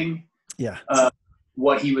sugarcoating. Yeah.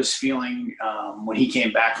 What he was feeling when he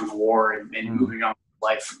came back from the war and moving on with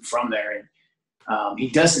life from there, and he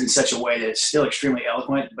does it in such a way that it's still extremely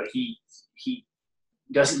eloquent, but he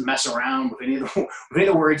doesn't mess around with any of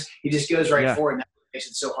the words. He just goes right for it, and that makes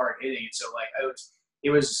it so hard hitting. And so like it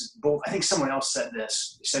was both. I think someone else said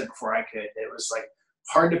this. He said it before I could. It was like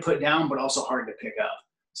hard to put down, but also hard to pick up.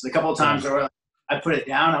 So the couple of times where I put it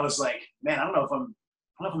down, I was like, man, I don't know if I'm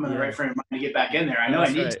in the right frame of mind to get back in there. I know I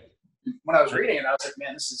need to. When I was reading it, I was like,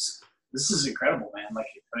 man, this is incredible, man. Like,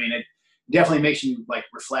 I mean, it definitely makes you like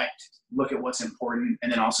reflect, look at what's important,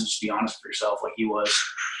 and then also just be honest with yourself, like he was.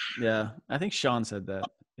 Yeah, I think Sean said that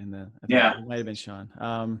it might have been Sean.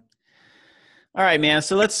 All right, man.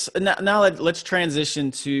 So let's transition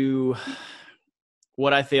to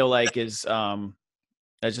what I feel like is I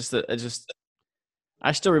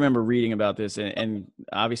still remember reading about this and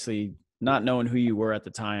obviously not knowing who you were at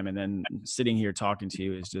the time, and then sitting here talking to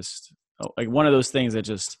you is just like one of those things that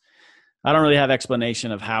just, I don't really have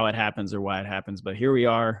explanation of how it happens or why it happens, but here we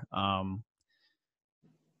are.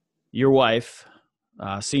 Your wife,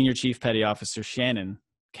 Senior Chief Petty Officer Shannon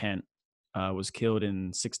Kent, was killed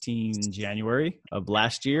in January of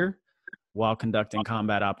last year while conducting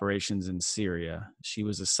combat operations in Syria. She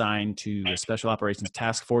was assigned to the Special Operations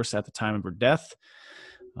Task Force at the time of her death.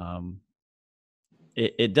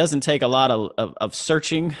 It doesn't take a lot of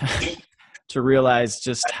searching to realize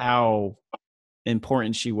just how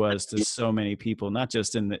important she was to so many people, not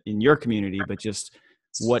just in your community, but just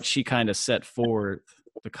what she kind of set forth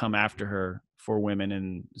to come after her for women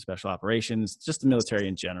in special operations, just the military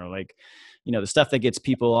in general. Like, the stuff that gets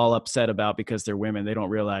people all upset about because they're women, they don't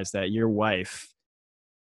realize that your wife,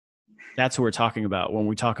 that's who we're talking about when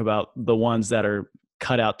we talk about the ones that are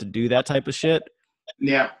cut out to do that type of shit.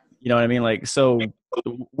 Yeah. You know what I mean? Like, so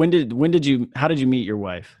how did you meet your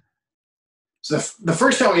wife? So the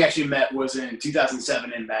first time we actually met was in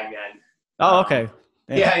 2007 in Baghdad. Oh, okay.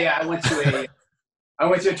 Yeah. I went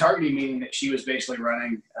to a targeting meeting that she was basically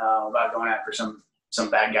running about going after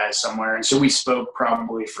some bad guys somewhere. And so we spoke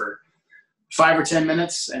probably for 5 or 10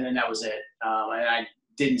 minutes, and then that was it. And I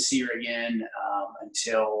didn't see her again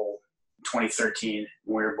until 2013.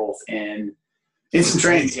 We were both in some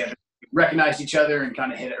training together. Recognized each other and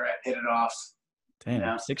kind of hit it off.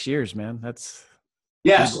 Damn, 6 years, man. That's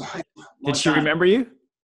Did she remember you?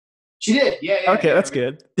 She did. Yeah. Okay, that's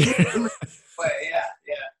good. Yeah.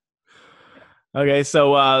 Okay,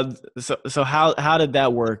 so how did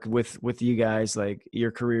that work with you guys? Like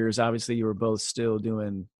your careers, obviously you were both still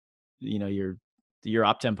doing your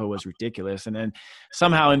op tempo was ridiculous. And then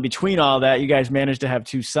somehow in between all that, you guys managed to have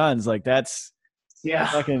 2 sons. Like that's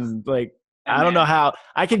fucking like, I don't know how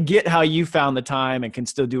I can get how you found the time and can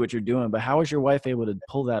still do what you're doing, but how was your wife able to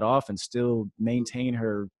pull that off and still maintain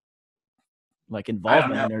her like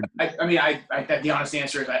involvement in her? I mean, the honest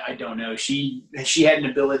answer is I don't know. She had an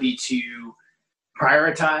ability to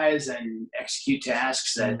prioritize and execute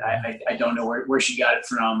tasks that I don't know where she got it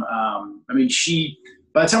from. I mean,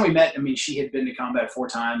 by the time we met, I mean, she had been to combat 4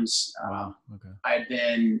 times. Wow. Okay. I had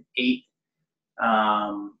been 8.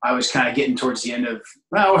 I was kind of getting towards the end of,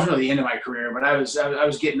 well, it wasn't really the end of my career, but I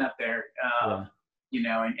was getting up there, you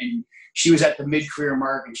know, and she was at the mid-career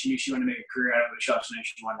mark, and she knew she wanted to make a career out of it. She also knew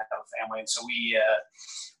she wanted to have a family. And so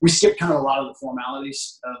we skipped kind of a lot of the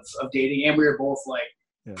formalities of dating, and we were both like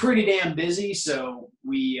pretty damn busy. So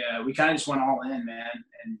we kind of just went all in, man,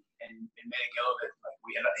 and made a go of it. Like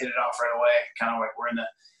we hit it off right away. Kind of like we're in the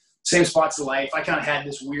same spots of life. I kind of had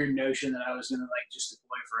this weird notion that I was going to like just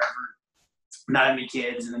deploy forever, not have any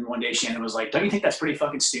kids. And then one day Shannon was like, "Don't you think that's pretty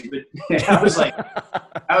fucking stupid?" I was like,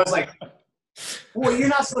 well, you're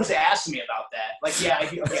not supposed to ask me about that. Like, yeah,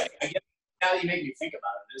 okay, I guess now that you make me think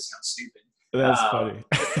about it, this sounds stupid. That's funny.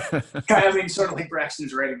 Kind of, I mean, sort of like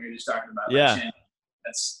Braxton's writing we were just talking about. Yeah. Like,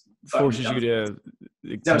 that's forces you to.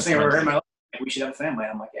 I was thinking, we're in my life. We should have a family.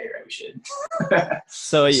 I'm like, yeah, you're right, we should.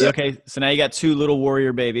 So okay, so now you got 2 little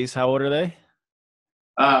warrior babies. How old are they?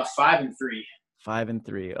 5 and 3. 5 and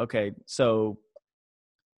 3. Okay, so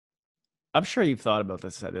I'm sure you've thought about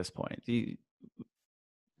this at this point.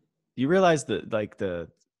 You realize that like the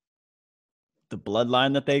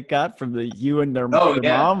bloodline that they got from you and their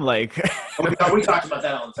mom, like we talked about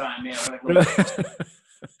that all the time, man.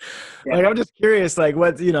 Like I'm just curious, like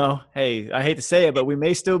what, hey, I hate to say it, but we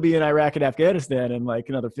may still be in Iraq and Afghanistan in like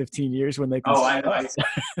another 15 years when they can. Oh, I know.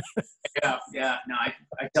 Yeah. No,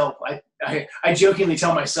 I jokingly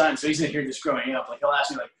tell my son, so he's gonna hear this growing up. Like he'll ask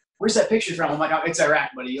me, like, "Where's that picture from?" I'm like, "Oh, it's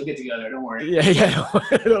Iraq, buddy. You'll get to go there. Don't worry." Yeah.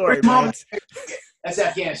 Don't worry, man. That's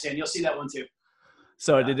Afghanistan. You'll see that one too.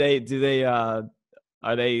 So are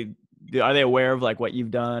they aware of like what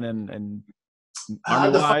you've done and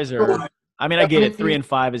army wise, or? I mean, I get it. 3 and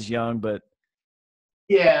 5 is young, but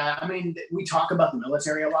yeah, I mean, we talk about the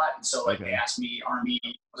military a lot, and so like they ask me, Army,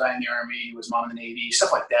 was I in the Army? Was Mom in the Navy?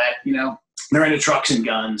 Stuff like that. You know, they're into trucks and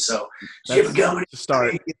guns, so do you have a gun?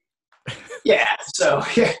 Start. Yeah, so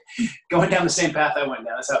going down the same path I went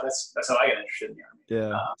down. That's how I got interested in the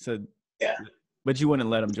Army. Yeah. But you wouldn't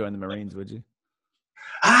let them join the Marines, would you?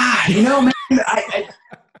 Man,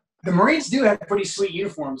 the Marines do have pretty sweet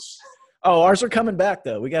uniforms. Oh, ours are coming back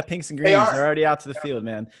though. We got pinks and greens. They're already out to the field,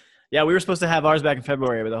 man. Yeah, we were supposed to have ours back in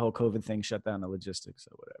February, but the whole COVID thing shut down the logistics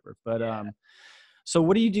or whatever. But so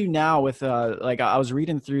what do you do now with like I was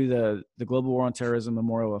reading through the Global War on Terrorism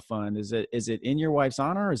Memorial Fund. Is it in your wife's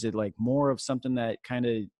honor? Or is it like more of something that kind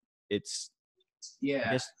of it's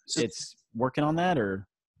it's working on that, or?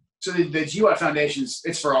 So the GWAT Foundation,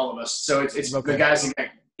 it's for all of us. So it's the guys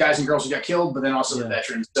and girls who got killed, but then also the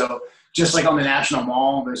veterans. So just like on the National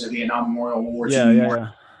Mall, there's a Vietnam Memorial, World War II Memorial.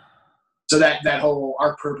 Yeah. So that whole,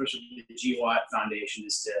 our purpose of the GWAT Foundation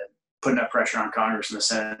is to put enough pressure on Congress and the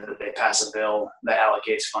Senate that they pass a bill that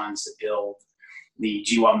allocates funds to build the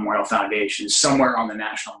GWAT Memorial Foundation somewhere on the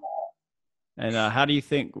National Mall. And how do you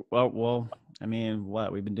think, well, I mean,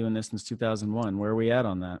 we've been doing this since 2001. Where are we at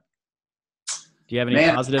on that? Do you have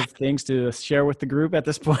any positive things to share with the group at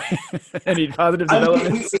this point? Any positive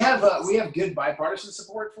developments? We have good bipartisan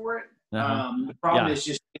support for it. The problem is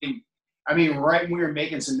just right when we were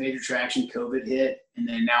making some major traction, COVID hit, and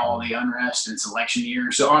then now all the unrest, and it's election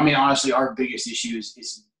year. So, I mean, honestly, our biggest issue is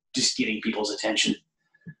just getting people's attention.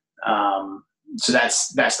 So that's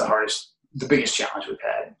the biggest challenge we've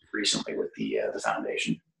had recently with the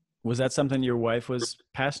foundation. Was that something your wife was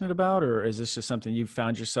passionate about, or is this just something you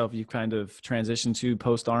found yourself, you kind of transitioned to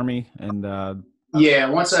post-Army? And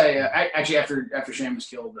once after Shane was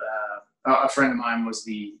killed, a friend of mine was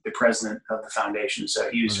the president of the foundation.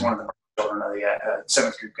 So he was one of the children of the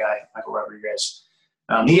 7th group guy, Michael Rodriguez.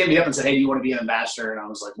 He hit me up and said, "Hey, do you want to be an ambassador?" And I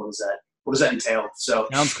was like, "What is that? What does that entail?" So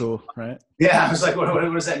sounds cool, right? Yeah, I was like, what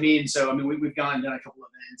does that mean? So, I mean, we've gone and done a couple of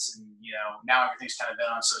events, and now everything's kind of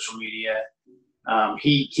done on social media.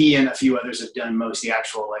 He and a few others have done most of the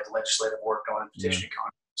actual like legislative work on petitioning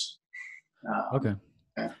Congress. Okay.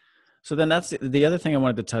 Yeah. So then that's the other thing I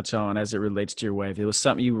wanted to touch on as it relates to your wife. It was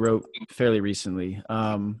something you wrote fairly recently,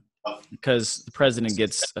 because the president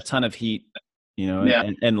gets a ton of heat,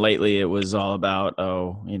 and lately it was all about,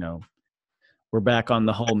 we're back on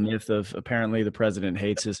the whole myth of apparently the president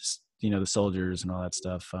hates his, the soldiers and all that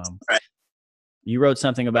stuff. Right. You wrote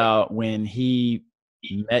something about when he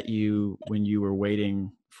met you when you were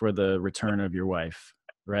waiting for the return of your wife,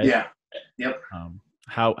 right? Yeah. Yep.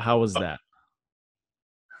 How was that?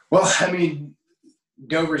 Well, I mean,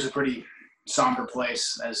 Dover's a pretty somber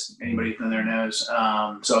place, as anybody from there knows. So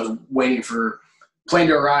I was waiting for plane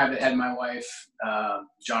to arrive that had my wife,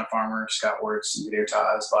 John Farmer, Scott Wirtz, and Adair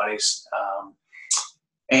Taha's bodies.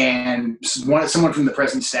 And someone from the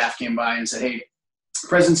president's staff came by and said, "Hey, the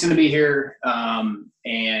president's going to be here,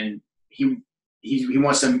 and he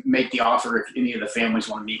wants to make the offer. If any of the families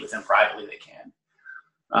want to meet with him privately, they can."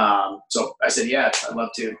 So I said, "Yeah, I'd love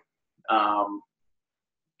to."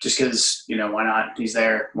 Just because, why not? He's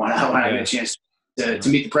there. Why not get a chance to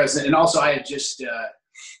meet the president? And also, I had just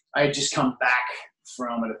come back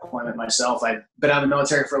from a deployment myself. I'd been out of the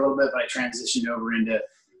military for a little bit, but I transitioned over into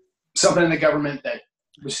something in the government that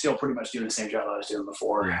was still pretty much doing the same job I was doing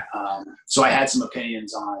before. Yeah. So I had some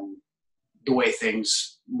opinions on the way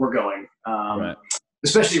things were going, Right.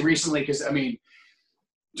 especially recently, because, I mean,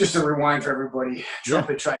 just to rewind for everybody, Trump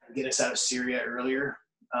had tried to get us out of Syria earlier.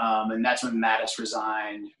 And that's when Mattis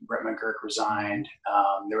resigned, Brett McGurk resigned.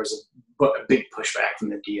 There was a big pushback from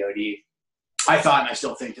the DOD. I thought, and I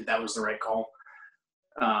still think, that was the right call.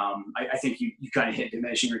 I think you kind of hit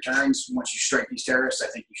diminishing returns. Once you strike these terrorists, I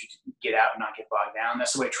think you should get out and not get bogged down.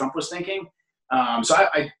 That's the way Trump was thinking. So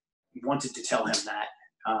I wanted to tell him that.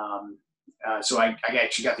 So I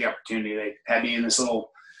actually got the opportunity. They had me in this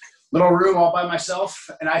little room all by myself,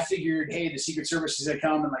 and I figured, hey, the Secret Service is gonna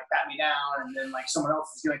come and pat me down, and then someone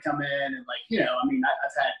else is gonna come in, and I mean,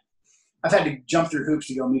 I've had to jump through hoops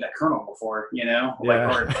to go meet a colonel before,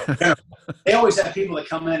 they always have people that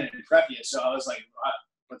come in and prep you. So I was like,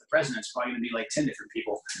 but the president's probably gonna be 10 different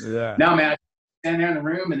people. Yeah. Now, man, I stand there in the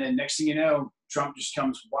room, and then next thing you know, Trump just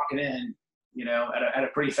comes walking in, at a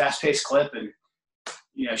pretty fast-paced clip, and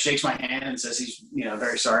shakes my hand and says he's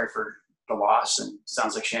very sorry for the loss, and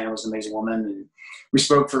sounds like Shannon was an amazing woman, and we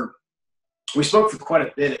spoke for quite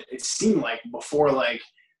a bit. It seemed like before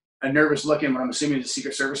a nervous looking, what I'm assuming is a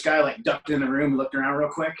Secret Service guy, ducked in the room, looked around real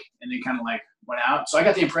quick, and then kind of went out. So I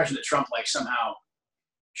got the impression that Trump somehow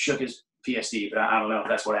shook his PSD, but I don't know if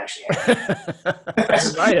that's what actually happened.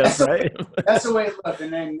 That's the way it looked.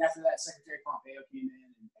 And then after that, Secretary Pompeo came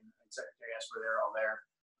in, and Secretary Esper, they're all there.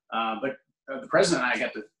 But the president and I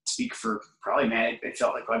got to speak for it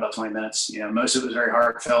felt like probably about 20 minutes. Most of it was very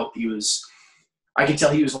heartfelt. I could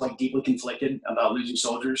tell he was deeply conflicted about losing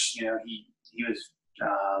soldiers. He was,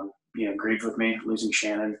 grieved with me losing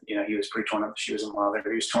Shannon. He was pretty torn up that she was a mother.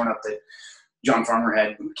 He was torn up that John Farmer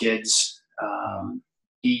had kids.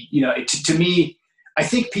 To me, I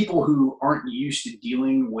think people who aren't used to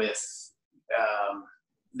dealing with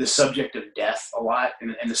the subject of death a lot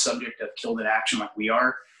and the subject of killed in action like we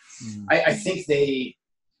are, I think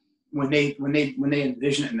when they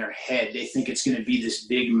envision it in their head, they think it's going to be this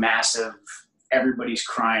big, massive, everybody's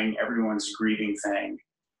crying, everyone's grieving thing.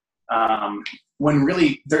 When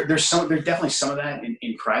really there's definitely some of that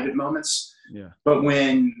in private moments. Yeah. But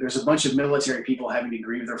when there's a bunch of military people having to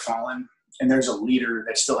grieve their fallen, and there's a leader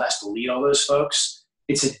that still has to lead all those folks,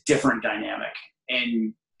 it's a different dynamic.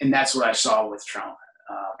 And that's what I saw with Trump.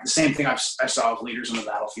 The same thing I saw with leaders on the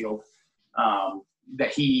battlefield,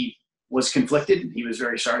 that he was conflicted. He was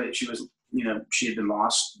very sorry that she had been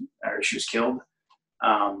lost or she was killed.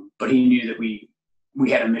 But he knew that we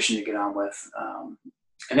had a mission to get on with.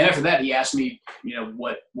 And then after that, he asked me,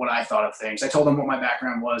 what I thought of things. I told him what my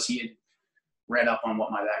background was. He had read up on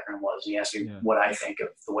what my background was. He asked me what I think of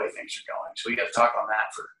the way things are going. So we got to talk on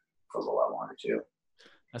that for a little while longer too.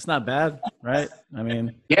 That's not bad, right? I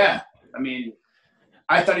mean, yeah. I mean,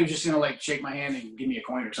 I thought he was just going to shake my hand and give me a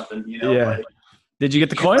coin or something, Yeah. But, did you get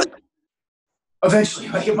the coin? Eventually.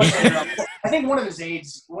 I think one of his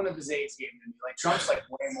aides gave him to me. Trump's way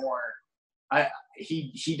more.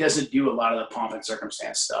 He doesn't do a lot of the pomp and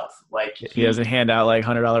circumstance stuff. He doesn't hand out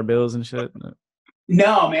 $100 bills and shit.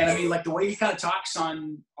 No, man. I mean, the way he kind of talks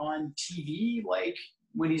on TV,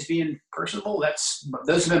 when he's being personable,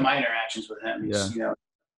 those have been my interactions with him.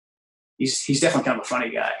 He's definitely kind of a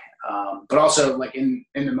funny guy. But also in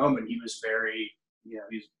the moment, he was very, he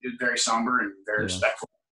was very somber and very respectful.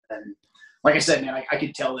 And like I said, man, I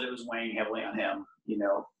could tell that it was weighing heavily on him.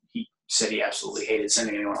 He said he absolutely hated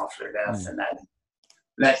sending anyone off to their death. And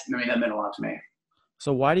that meant a lot to me.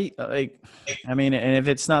 So why do you and if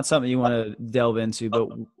it's not something you want to delve into, but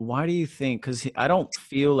why do you think, because I don't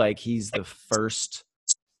feel like he's the first.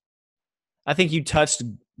 I think you touched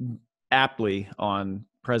aptly on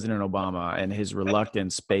President Obama and his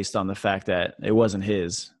reluctance based on the fact that it wasn't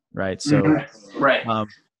his, right? So, right.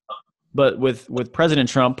 But with President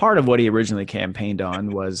Trump, part of what he originally campaigned on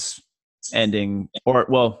was no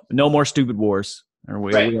more stupid wars, or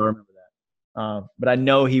we Right. all remember that. But I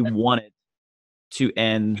know he wanted to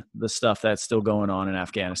end the stuff that's still going on in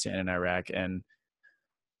Afghanistan and Iraq. And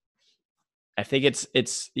I think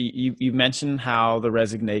you mentioned how the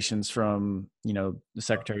resignations from, the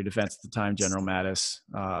Secretary of Defense at the time, General Mattis,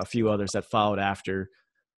 a few others that followed after.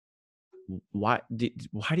 Why do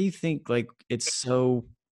you think like it's so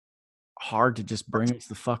hard to just bring us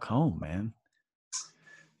the fuck home, man?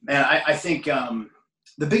 Man, I think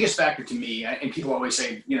the biggest factor to me, and people always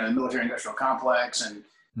say, the military industrial complex and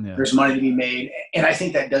there's money to be made. And I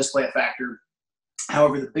think that does play a factor.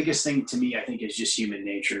 However, the biggest thing to me, I think, is just human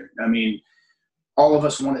nature. I mean, all of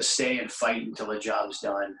us want to stay and fight until the job's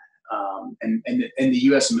done. And the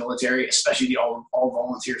U.S. military, especially the all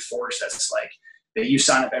volunteer force, that's like that you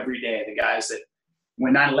sign up every day. The guys that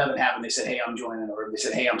when 9/11 happened, they said, "Hey, I'm joining," or they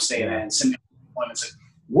said, "Hey, I'm staying in." Send me appointments. Like,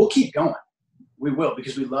 we'll keep going. We will,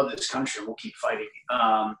 because we love this country and we'll keep fighting.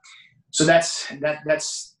 So that's,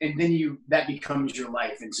 and then that becomes your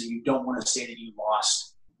life. And so you don't want to say that you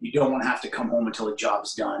lost. You don't want to have to come home until the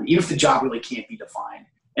job's done, even if the job really can't be defined.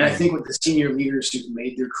 And I think with the senior leaders who've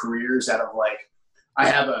made their careers out of like, I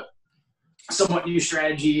have a somewhat new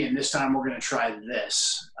strategy and this time we're going to try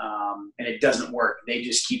this. And it doesn't work. They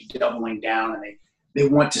just keep doubling down and they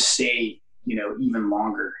want to stay, even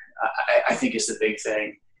longer. I think is the big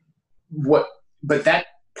thing. But that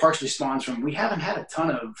partially spawns from, we haven't had a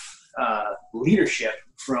ton of leadership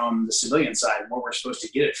from the civilian side where we're supposed to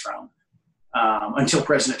get it from until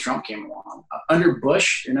President Trump came along. Under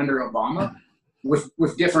Bush and under Obama,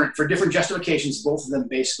 for different justifications, both of them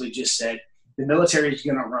basically just said the military is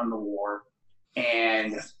going to run the war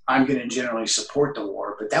and I'm going to generally support the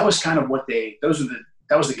war. But that was kind of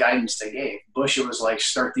that was the guidance they gave. Bush, it was like,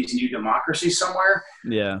 start these new democracies somewhere.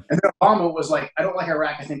 Yeah. And then Obama was like, I don't like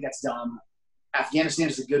Iraq. I think that's dumb. Afghanistan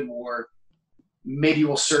is a good war. Maybe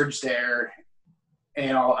we'll surge there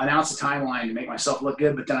and I'll announce a timeline to make myself look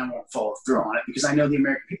good, but then I won't follow through on it because I know the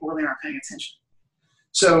American people really aren't paying attention.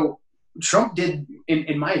 So Trump did,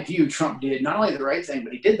 in my view, Trump did not only the right thing,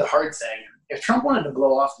 but he did the hard thing. If Trump wanted to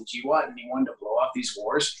blow off the GWOT and he wanted to blow off these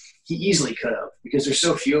wars, he easily could have, because there's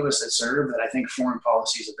so few of us that serve that I think foreign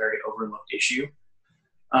policy is a very overlooked issue.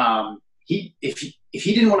 If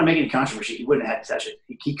he didn't want to make any controversy, he wouldn't have had to touch it.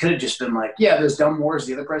 He could have just been like, yeah, those dumb wars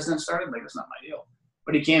the other president started, like, that's not my deal.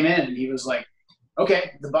 But he came in and he was like,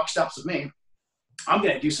 okay, the buck stops with me. I'm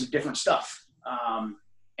going to do some different stuff.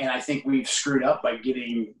 And I think we've screwed up by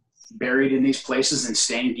getting buried in these places and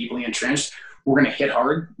staying deeply entrenched. We're going to hit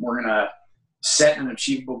hard. We're going to set an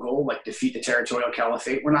achievable goal, like defeat the territorial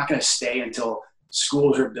caliphate. We're not going to stay until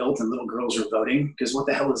schools are built and little girls are voting, because what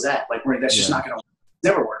the hell is that? Like, that's just not going to –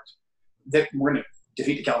 never worked. That we're going to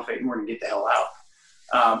defeat the caliphate and we're going to get the hell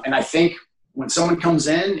out. And I think when someone comes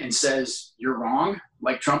in and says you're wrong,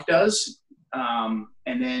 like Trump does, and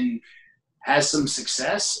then has some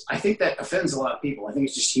success, I think that offends a lot of people. I think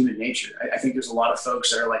it's just human nature. I think there's a lot of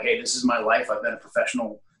folks that are like, hey, this is my life. I've been a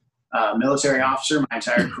professional military officer my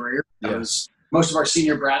entire career. Most of our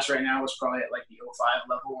senior brass right now is probably at like the 05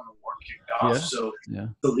 level when the war kicked off. So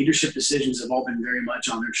the leadership decisions have all been very much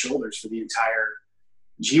on their shoulders for the entire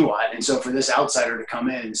GWOT. And so for this outsider to come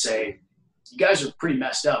in and say, you guys are pretty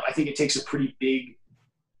messed up, I think it takes a pretty big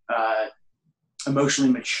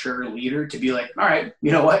emotionally mature leader to be like, all right,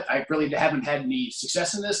 you know what? I really haven't had any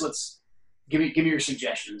success in this. Let's give me your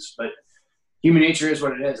suggestions. But human nature is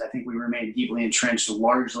what it is. I think we remain deeply entrenched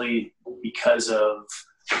largely because of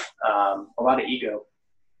a lot of ego.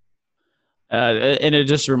 And it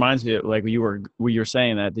just reminds me of, like, you were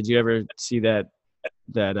saying that. Did you ever see that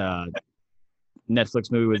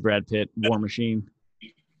Netflix movie with Brad Pitt, War Machine?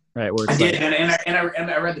 Right. Where I did, and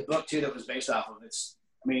I read the book too that was based off of it.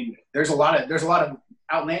 I mean, there's a lot of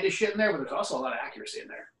outlandish shit in there, but there's also a lot of accuracy in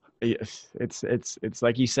there. Yes, it's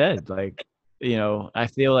like you said, like, I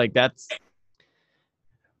feel like that's.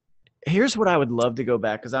 Here's what I would love to go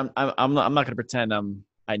back, because I'm not going to pretend I'm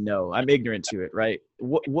ignorant to it, right?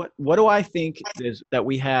 What do I think is that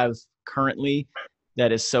we have currently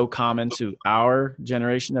that is so common to our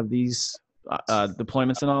generation of these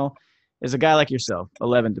deployments and all, is a guy like yourself,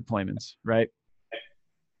 11 deployments, right?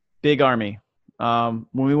 Big army. When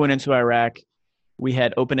we went into Iraq, we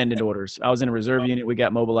had open-ended orders. I was in a reserve unit. We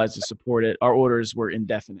got mobilized to support it. Our orders were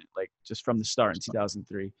indefinite, like just from the start in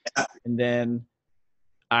 2003. And then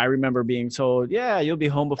I remember being told, yeah, you'll be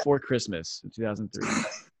home before Christmas in 2003.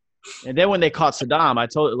 And then when they caught Saddam, I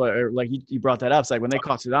told, like you brought that up. It's like when they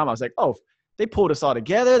caught Saddam, I was like, oh, they pulled us all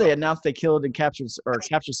together. They announced they killed and captured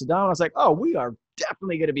Saddam. I was like, oh, we are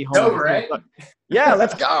definitely going to be home. Over, right? Yeah,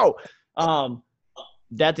 let's go.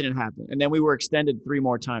 That didn't happen. And then we were extended 3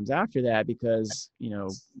 more times after that because,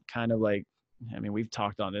 kind of like I mean, we've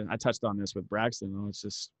talked on it. I touched on this with Braxton. It's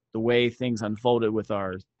just the way things unfolded with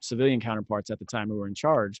our civilian counterparts at the time we were in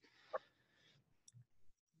charge.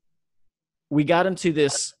 We got into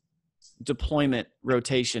this deployment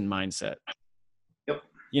rotation mindset. Yep.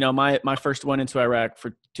 You know, my first one into Iraq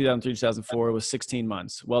for 2003, 2004 was 16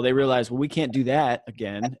 months. Well, they realized, well, we can't do that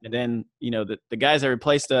again. And then, you know, the guys that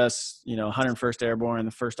replaced us, you know, 101st Airborne,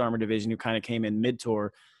 the 1st Armored Division, who kind of came in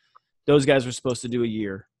mid-tour, those guys were supposed to do a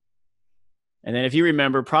year. And then if you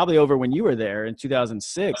remember, probably over when you were there in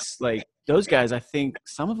 2006, like those guys, I think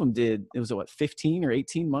some of them did, it was 15 or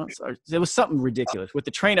 18 months? Or it was something ridiculous. With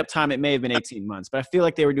the train up time, it may have been 18 months, but I feel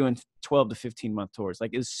like they were doing 12 to 15 month tours.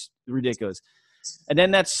 Like it's ridiculous. And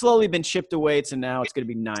then that's slowly been chipped away to now it's going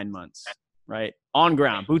to be 9 months, right? On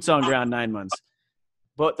ground, boots on ground, 9 months.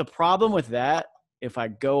 But the problem with that, if I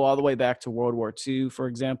go all the way back to World War II, for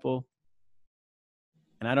example,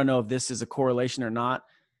 and I don't know if this is a correlation or not,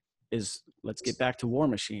 is let's get back to War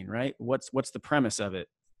Machine, right? What's the premise of it?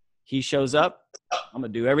 He shows up, I'm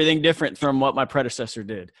going to do everything different from what my predecessor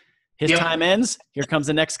did. His time ends, here comes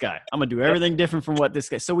the next guy. I'm going to do everything different from what this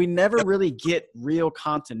guy. So we never really get real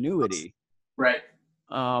continuity. Right.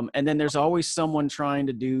 And then there's always someone trying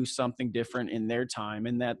to do something different in their time,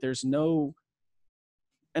 and that there's no,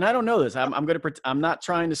 and I don't know this. I'm not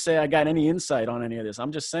trying to say I got any insight on any of this.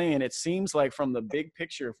 I'm just saying it seems like from the big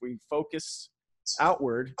picture, if we focus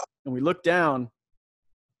outward and we look down,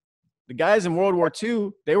 the guys in World War II,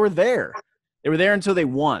 they were there. They were there until they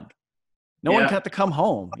won. No one got to come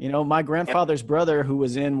home. You know, my grandfather's brother, who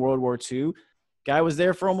was in World War II, guy was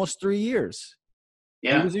there for almost 3 years.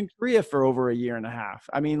 Yeah. He was in Korea for over a year and a half.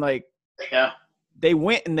 I mean, like, they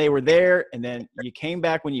went and they were there, and then you came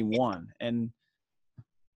back when you won. And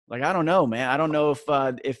like, I don't know, man. I don't know if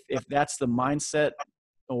that's the mindset,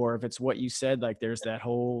 or if it's what you said, like there's that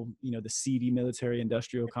whole, you know, the seedy military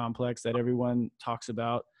industrial complex that everyone talks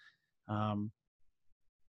about.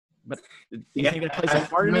 But do you think that plays a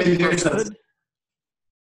part in it?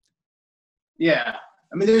 Yeah.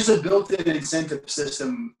 I mean, there's a built-in incentive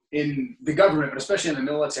system in the government, but especially in the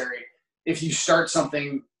military. If you start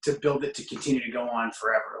something, to build it to continue to go on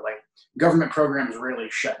forever. Like government programs rarely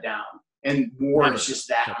shut down. And war is just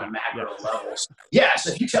that on macro levels. Yeah,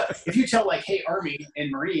 so if you tell like, hey, Army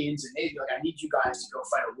and Marines and Navy, like, I need you guys to go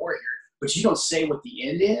fight a war here, but you don't say what the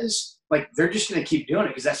end is, like they're just going to keep doing it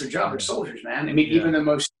because that's their job. They're soldiers, man. I mean, even the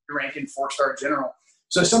most ranking 4-star general.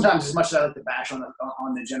 So sometimes, as much as I like to bash on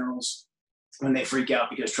the generals when they freak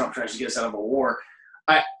out because Trump tries to get us out of a war,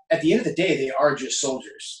 at the end of the day, they are just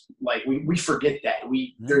soldiers. Like we forget that.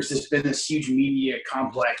 There's been this huge media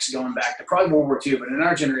complex going back to probably World War II, but in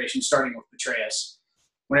our generation, starting with Petraeus,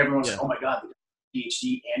 when everyone's like, oh my God,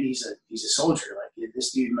 PhD, and he's a soldier. Like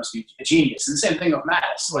this dude must be a genius. And the same thing with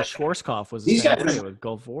Mattis. Like Schwarzkopf was the same thing with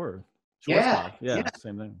Gulf War. Yeah,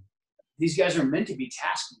 same thing. These guys are meant to be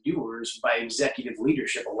task doers by executive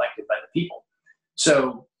leadership elected by the people.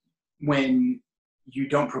 So when you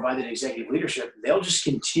don't provide that executive leadership, they'll just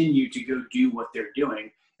continue to go do what they're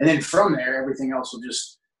doing. And then from there, everything else will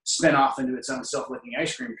just spin off into its own self-licking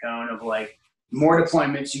ice cream cone of like more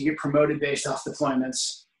deployments. You get promoted based off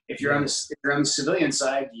deployments. If you're on the civilian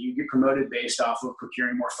side, you get promoted based off of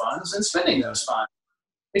procuring more funds and spending those funds.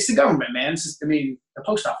 It's the government, man. The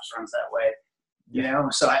post office runs that way, you know?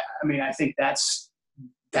 So I think that's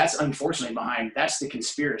unfortunately that's the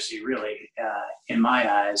conspiracy, really, in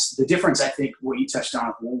my eyes. The difference, I think, what you touched on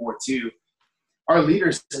with World War II, our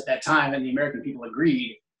leaders at that time and the American people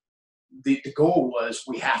agreed the goal was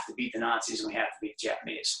we have to beat the Nazis and we have to beat the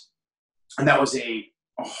Japanese. And that was a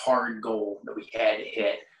hard goal that we had to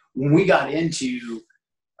hit. When we got into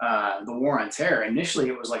the war on terror, initially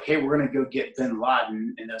it was like, hey, we're going to go get bin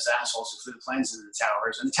Laden and those assholes who flew the planes into the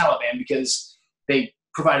towers and the Taliban because they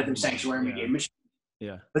provided them sanctuary and we gave mission.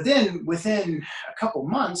 Yeah. But then within a couple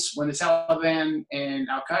months, when the Taliban and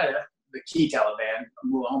Al-Qaeda, the key Taliban,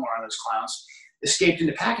 Mullah Omar and those clowns, escaped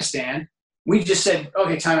into Pakistan, we just said,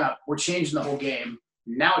 okay, time out. We're changing the whole game.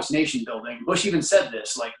 Now it's nation building. Bush even said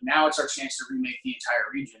this, like, now it's our chance to remake the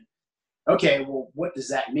entire region. Okay, well, what does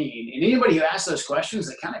that mean? And anybody who asked those questions,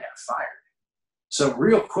 they kind of got fired. So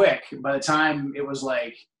real quick, by the time it was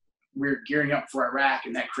like we were gearing up for Iraq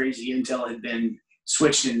and that crazy intel had been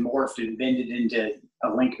switched and morphed and bended into a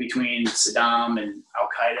link between Saddam and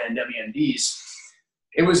Al-Qaeda and WMDs,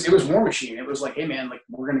 it was War Machine. It was like, hey man, like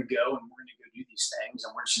we're gonna go and we're gonna go do these things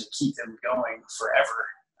and we're just gonna keep them going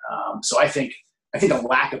forever. So I think a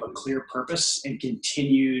lack of a clear purpose and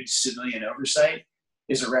continued civilian oversight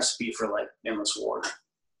is a recipe for like endless war.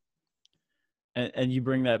 And you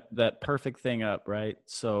bring that perfect thing up, right?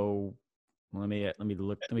 So let me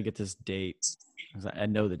get this date. I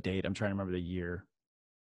know the date. I'm trying to remember the year.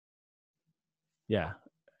 Yeah.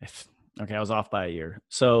 Okay, I was off by a year.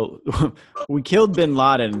 So we killed bin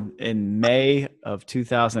Laden in May of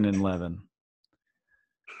 2011.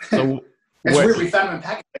 So it's weird. We found him in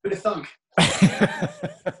Pakistan. Who'd have thunk?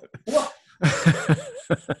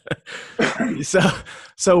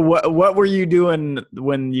 so what were you doing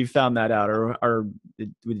when you found that out, or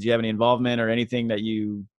did you have any involvement or anything that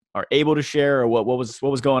you are able to share, or what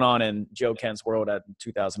was going on in Joe Kent's world at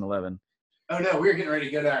 2011? Oh no, we were getting ready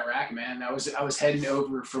to go to Iraq, man. I was heading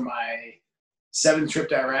over for my 7th trip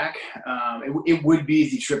to Iraq. It would be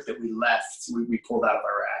the trip that we left. We pulled out of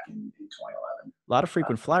Iraq in 2011. A lot of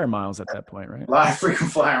frequent flyer miles at that point, right? A lot of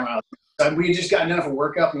frequent flyer miles. We had just gotten enough of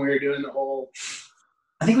workup, and we were doing the whole.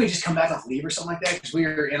 I think we just come back off leave or something like that because we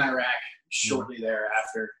were in Iraq shortly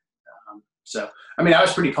thereafter. So I mean, I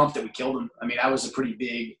was pretty pumped that we killed him. I mean, I was a pretty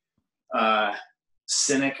big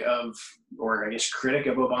cynic of, or I guess critic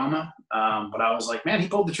of Obama. But I was like, man, he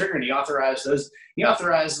pulled the trigger and he authorized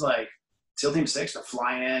like SEAL Team 6 to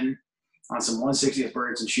fly in on some 160th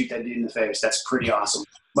birds and shoot that dude in the face. That's pretty awesome.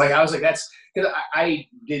 Like, I was like, that's because I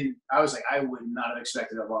was like, I would not have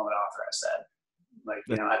expected Obama to authorize that. Like,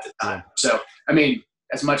 you know, at the time. So, I mean,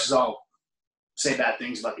 as much as I'll say bad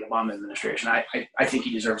things about the Obama administration, I think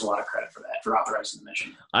he deserves a lot of credit for that, for authorizing the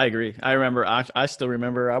mission. I agree. I remember, I still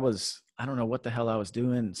remember I don't know what the hell I was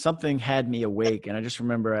doing. Something had me awake, and I just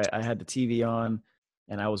remember I had the TV on,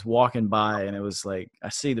 and I was walking by, and it was like, I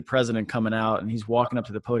see the president coming out, and he's walking up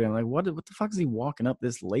to the podium. I'm like, what the fuck is he walking up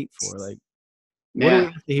this late for? Like, what do we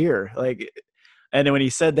have to hear? Like, and then when he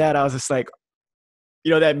said that, I was just like,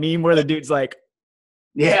 you know, that meme where the dude's like,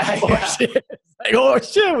 shit. Like, oh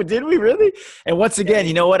shit, did we really? And once again,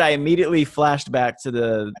 you know what? I immediately flashed back to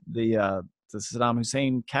the Saddam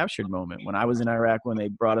Hussein captured moment when I was in Iraq, when they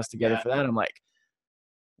brought us together for that. I'm like,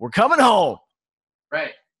 we're coming home.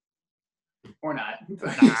 Right. Or not.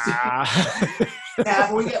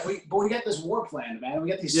 But we got this war plan, man. We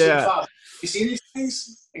got these fobs. You see these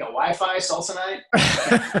things? They got Wi-Fi, Sultanite.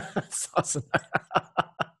 Sultanite.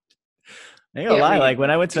 I ain't gonna lie, like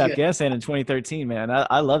when I went to Afghanistan in 2013, man,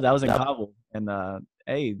 I loved. I was in Kabul, and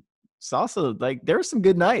hey, it's also like there were some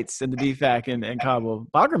good nights in the DFAC in Kabul.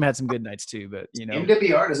 Bagram had some good nights too, but you know,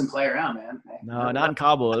 MWR doesn't play around, man. No, not in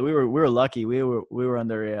Kabul. We were lucky. We were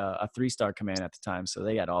under a 3-star command at the time, so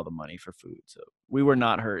they got all the money for food, so we were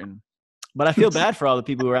not hurting. But I feel bad for all the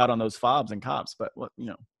people who are out on those fobs and cops. But what, you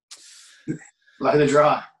know, luck of the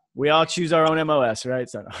draw. We all choose our own MOS, right?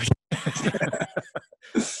 So.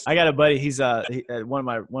 I got a buddy. He's one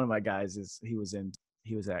of my guys he was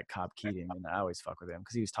at Cop Keating, and I always fuck with him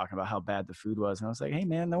because he was talking about how bad the food was, and I was like, hey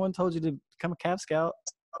man, no one told you to become a Cav Scout.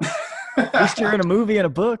 At least you're in a movie and a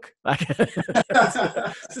book.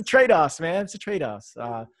 It's a trade-off, man. It's a trade-off.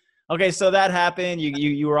 Okay, so that happened.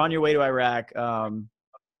 You were on your way to Iraq.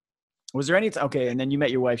 Was there any okay? And then you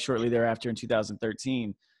met your wife shortly thereafter in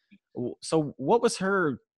 2013. So what was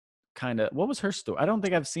her story? I don't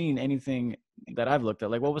think I've seen anything that I've looked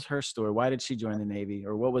at. Like, what was her story? Why did she join the Navy,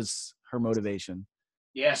 or what was her motivation?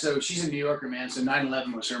 Yeah, so she's a New Yorker, man. So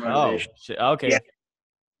 9/11 was her motivation. Oh, okay. Yeah.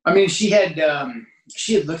 I mean, she had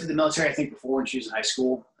looked at the military, I think, before when she was in high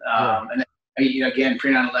school. And then, you know, again,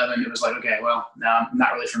 pre 9/11, it was like, okay, well, no,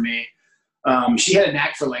 not really for me. She had a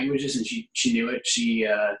knack for languages, and she knew it. She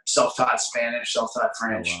self-taught Spanish, self-taught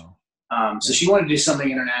French. Oh, wow. So she wanted to do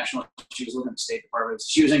something international. She was looking at the State Department.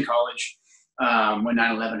 She was in college when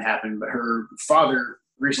 9/11 happened, but her father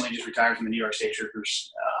recently just retired from the New York State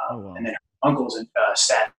Troopers, and then her uncle's a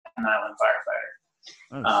Staten Island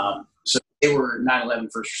firefighter. So they were 9/11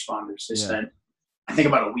 first responders. They spent, I think,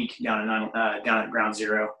 about a week down at Ground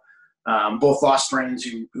Zero. Both lost friends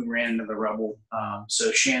who ran into the rubble.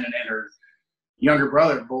 So Shannon and her younger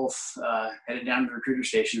brother both headed down to the recruiter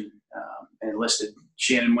station and enlisted.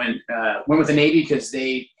 Shannon went with the Navy because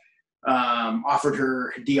they offered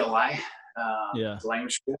her DLI, the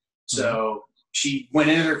language school. So she went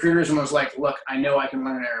into the recruiters and was like, look, I know I can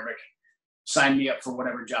learn Arabic. Sign me up for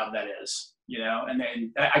whatever job that is, you know? And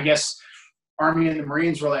then I guess Army and the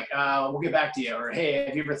Marines were like, we'll get back to you. Or, hey,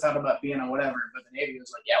 have you ever thought about being on whatever? But the Navy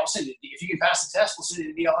was like, yeah, we'll send it. If you can pass the test, we'll send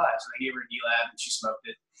it to DLI. So they gave her a DLab and she smoked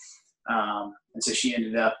it. And so she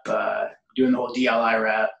ended up doing the whole DLI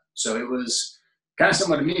route. So it was kind of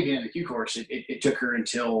similar to me being in the Q course. It took her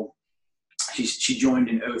until she joined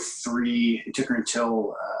in 03. It took her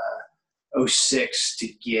until 06 to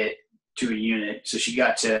get to a unit. So she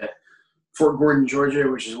got to Fort Gordon, Georgia,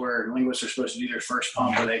 which is where linguists are supposed to do their first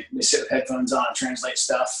pump, where they sit with headphones on and translate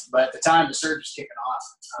stuff. But at the time, the surge was kicking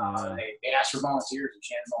off. They asked for volunteers, and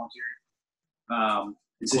Shannon volunteered.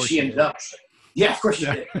 And so she ended up Yeah, of course she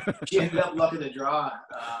did. She ended up luck of the draw.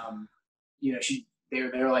 You know,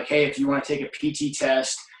 they were like, hey, if you want to take a PT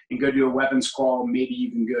test and go do a weapons qual, maybe you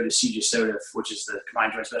can go to CJSOTF, which is the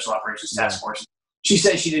Combined Joint Special Operations Task Force. She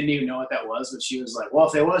said she didn't even know what that was, but she was like, well,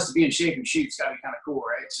 if they want us to be in shape and shoot, it's got to be kind of cool,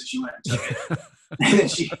 right? So she went and took it. And then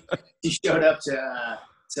she showed up to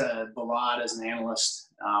Balad as an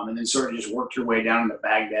analyst, and then sort of just worked her way down into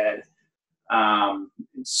Baghdad.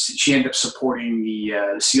 She ended up supporting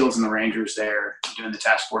the SEALs and the Rangers there, doing the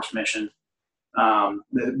task force mission.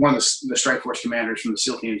 One of the strike force commanders from the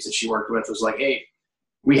SEAL teams that she worked with was like, hey,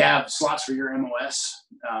 we have slots for your MOS.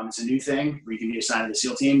 It's a new thing where you can be assigned to the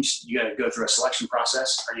SEAL teams. You got to go through a selection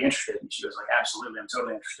process. Are you interested? And she was like, absolutely, I'm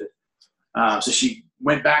totally interested. So she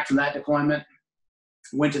went back from that deployment,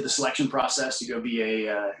 went to the selection process to go be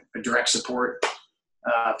a direct support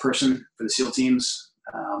person for the SEAL teams.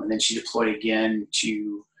 And then she deployed again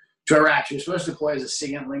to Iraq. She was supposed to deploy as a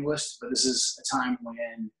SIGINT linguist, but this is a time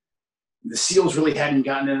when the SEALs really hadn't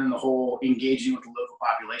gotten in the whole engaging with the local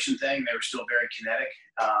population thing. They were still very kinetic,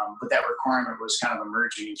 but that requirement was kind of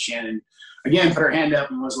emerging. And Shannon, again, put her hand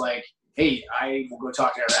up and was like, hey, I will go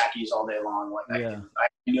talk to Iraqis all day long. Like, I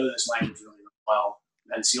know this language really, really well.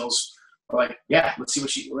 And SEALs were like, yeah, let's see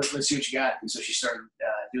what you got. And so she started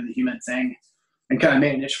doing the human thing and kind of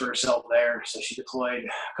made a niche for herself there. So she deployed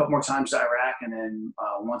a couple more times to Iraq and then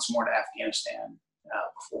once more to Afghanistan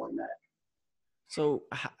before we met. So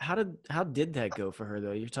how did that go for her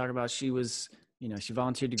though? You're talking about she was, she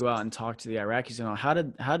volunteered to go out and talk to the Iraqis and all. How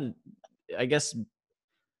did I guess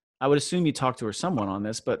I would assume you talked to her someone on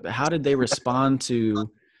this, but how did they respond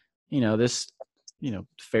to, this,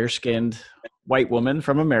 fair-skinned white woman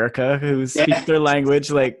from America who speaks their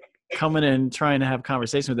language, like coming in and trying to have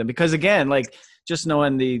conversation with them? Because again, like just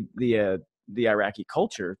knowing the Iraqi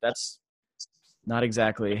culture, that's not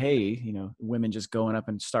exactly, hey, women just going up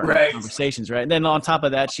and starting conversations, right? And then on top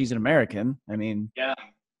of that, she's an American. I mean, yeah.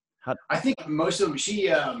 I think most of them,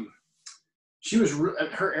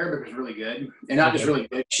 her Arabic was really good, and not just really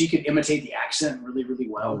good. She could imitate the accent really, really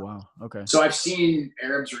well. Oh wow, okay. So I've seen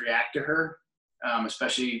Arabs react to her,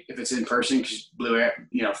 especially if it's in person. Because blue hair,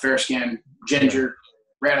 fair skin, ginger,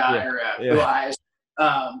 red eye, or blue eyes,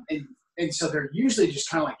 and so they're usually just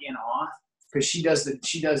kind of like in awe. Because she does the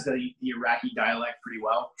Iraqi dialect pretty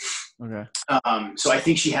well. Okay. So I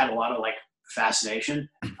think she had a lot of like fascination.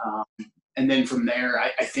 And then from there,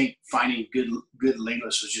 I think finding good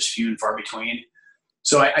linguists was just few and far between.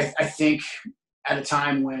 So I think at a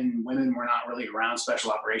time when women were not really around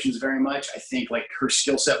special operations very much, I think like her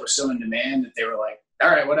skill set was so in demand that they were like, all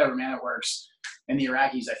right, whatever, man, it works. And the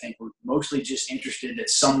Iraqis, I think, were mostly just interested that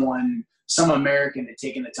some American had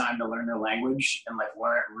taken the time to learn their language and like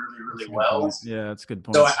learn it really, really well. Yeah, that's a good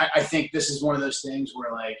point. So I think this is one of those things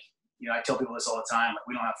where like, I tell people this all the time, like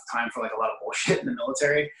we don't have time for like a lot of bullshit in the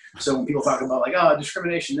military. So when people talk about like, oh,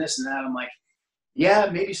 discrimination, this and that, I'm like, yeah,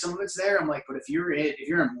 maybe some of it's there. I'm like, but if you're in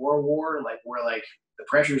war, like where like the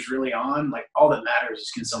pressure's really on, like all that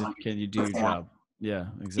matters is can you do your job? Yeah,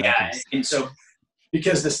 exactly. Yeah, and so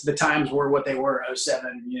because the times were what they were, 07, 08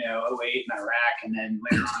 in Iraq, and then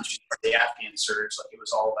later on the Afghan surge, like it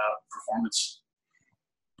was all about performance.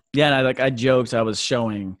 Yeah, and I joked, I was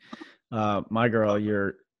showing my girl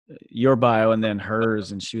your bio and then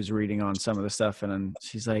hers, and she was reading on some of the stuff, and then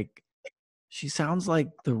she's like, she sounds like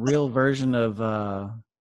the real version of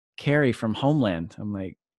Carrie from Homeland. I'm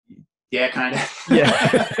like, yeah, kind of.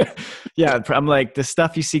 Yeah. Yeah. I'm like, the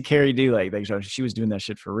stuff you see Carrie do, like she was doing that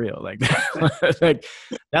shit for real. Like, like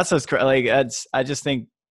that's what's like, I just think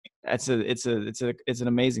it's an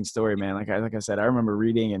amazing story, man. Like I said, I remember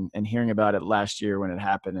reading and hearing about it last year when it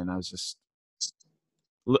happened. And I was just,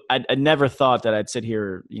 I never thought that I'd sit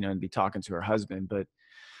here, and be talking to her husband, but,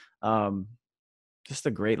 just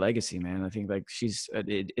a great legacy, man. I think like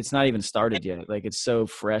it's not even started yet. Like it's so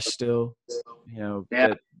fresh still,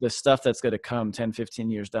 the stuff that's going to come 10,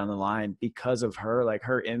 15 years down the line because of her, like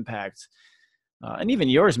her impact, and even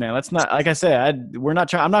yours, man. Let's not, like I said, I'm not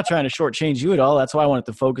trying to shortchange you at all. That's why I wanted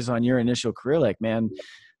to focus on your initial career. Like, man,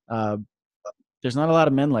 there's not a lot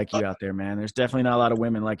of men like you out there, man. There's definitely not a lot of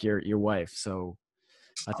women like your wife. So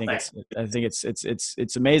I think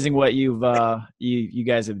it's amazing what you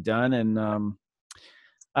guys have done. And,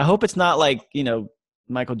 I hope it's not like,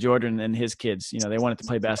 Michael Jordan and his kids, they wanted to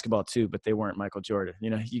play basketball too, but they weren't Michael Jordan.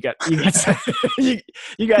 You guys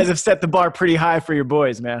have set the bar pretty high for your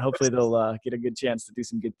boys, man. Hopefully they'll get a good chance to do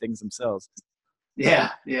some good things themselves.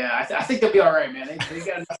 Yeah. I think they'll be all right, man. They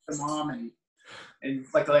got enough of mom and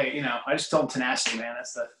like, I just told them tenacity, man.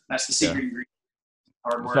 That's the secret ingredient.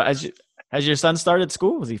 Hard work. So has your son started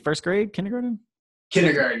school? Was he first grade, kindergarten?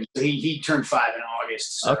 kindergarten. So he turned 5 in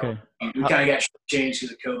August. So Okay. we kind of got changed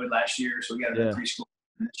because of COVID last year. So we got him in preschool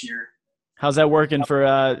this year. How's that working for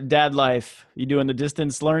dad life? You doing the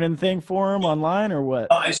distance learning thing for him online or what?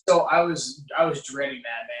 So I was dreading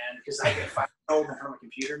that, man, because I get 5 years old in front of a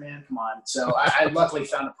computer, man. Come on. So I luckily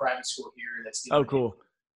found a private school here that's Cool.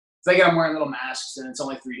 They got them wearing little masks, and it's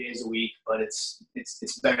only 3 days a week, but it's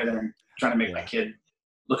better than trying to make my kid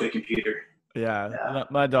look at a computer. Yeah.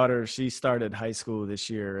 My daughter, she started high school this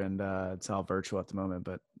year, and it's all virtual at the moment,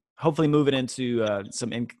 but hopefully moving into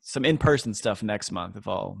some in-person stuff next month if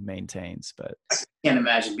all maintains. But I can't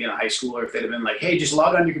imagine being a high schooler if they'd have been like, "Hey, just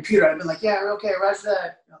log on your computer." I'd been like, "Yeah, okay, roger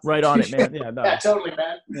that." Right on it, man. Yeah, no. Yeah, totally,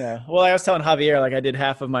 man. Yeah. Well, I was telling Javier, like I did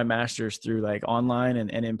half of my master's through like online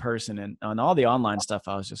and in person, and on all the online stuff,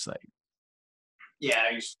 I was just like, yeah,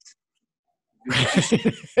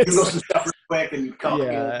 Google some stuff real quick and call it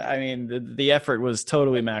good. I mean, the effort was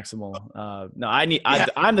totally maximal. No,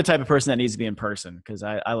 I'm the type of person that needs to be in person because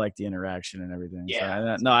I like the interaction and everything.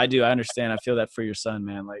 Yeah. So I do. I understand. I feel that for your son,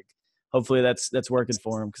 man. Like, hopefully that's working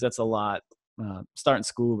for him because that's a lot. Starting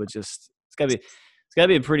school, but just it's gotta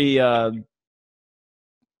be a pretty. I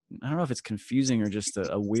don't know if it's confusing or just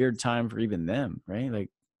a weird time for even them, right? Like,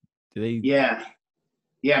 do they? Yeah.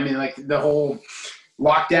 I mean, like the whole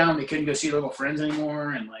lockdown, they couldn't go see their little friends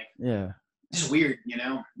anymore, and like, just weird, you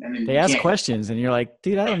know. And then they ask questions, and you're like,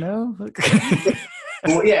 dude, I don't know.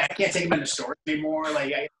 Well, yeah, I can't take them into stores anymore.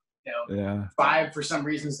 Like, 5 for some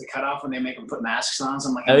reasons the cutoff when they make them put masks on. So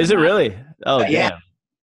I'm like, is it really? Oh, yeah.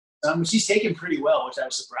 She's taken pretty well, which I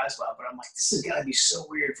was surprised about. But I'm like, this has got to be so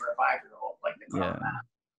weird for a 5-year-old. Like,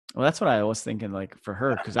 well, that's what I was thinking. Like for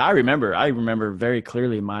her, because I remember very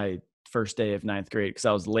clearly my first day of 9th grade because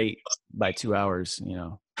I was late by 2 hours. You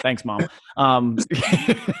know, thanks, Mom.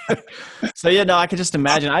 So I could just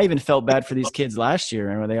imagine. I even felt bad for these kids last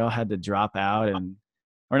year, where they all had to drop out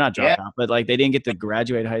or not drop out, but like they didn't get to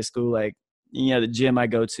graduate high school. Like, the gym I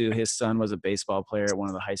go to, his son was a baseball player at one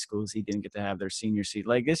of the high schools. He didn't get to have their senior seat.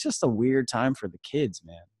 Like, it's just a weird time for the kids,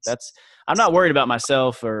 man. I'm not worried about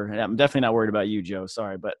myself, or I'm definitely not worried about you, Joe.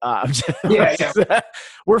 Sorry, but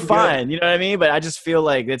we're fine. You know what I mean? But I just feel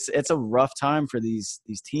like it's a rough time for these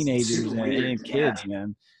teenagers and kids,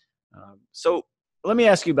 man. So let me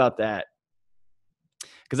ask you about that,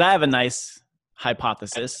 because I have a nice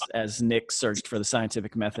hypothesis as Nick searched for the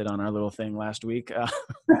scientific method on our little thing last week.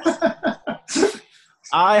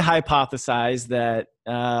 I hypothesize that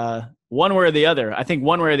one way or the other, I think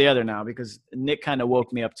one way or the other now, because Nick kind of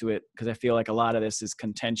woke me up to it, because I feel like a lot of this is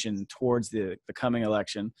contention towards the coming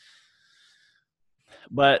election.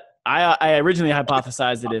 But I originally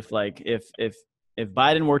hypothesized that if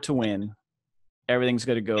Biden were to win, everything's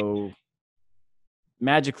going to go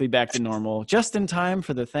magically back to normal just in time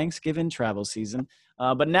for the Thanksgiving travel season.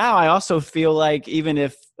 But now I also feel like even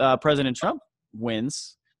if President Trump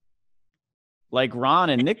wins, like Ron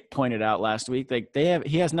and Nick pointed out last week, like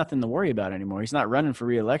he has nothing to worry about anymore. He's not running for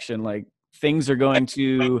re-election. Like, things are going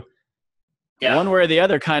to one way or the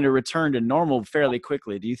other kind of return to normal fairly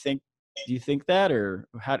quickly. Do you think that, or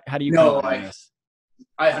how do you? No, I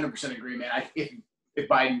 100% agree, man. If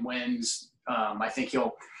Biden wins, I think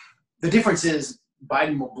the difference is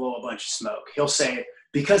Biden will blow a bunch of smoke. He'll say,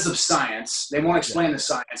 because of science, they won't explain the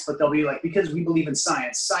science, but they'll be like, because we believe in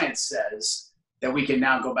science, science says that we can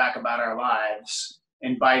now go back about our lives,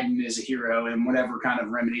 and Biden is a hero, and whatever kind of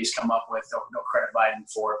remedies come up with, they'll credit Biden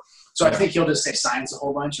for. So I think he'll just say science a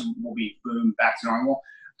whole bunch, and we'll be boom, back to normal.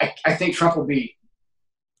 I think Trump will be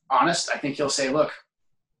honest. I think he'll say, look,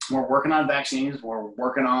 we're working on vaccines. We're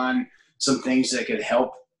working on some things that could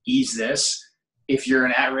help ease this. If you're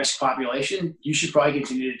an at-risk population, you should probably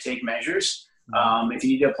continue to take measures. If you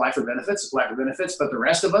need to apply for benefits, apply for benefits. But the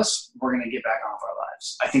rest of us, we're going to get back on with our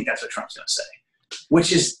lives. I think that's what Trump's going to say,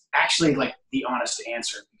 which is actually like the honest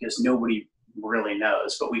answer, because nobody really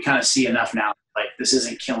knows. But we kind of see enough now, like, this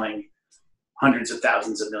isn't killing hundreds of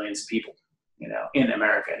thousands of millions of people, in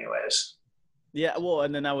America anyways. Yeah, well,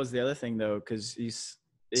 and then that was the other thing, though, because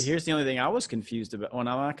here's the only thing I was confused about. Well, I'm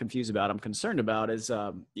not confused about. I'm concerned about is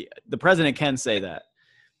the president can say that.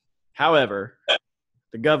 However,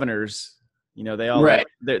 the governors, they all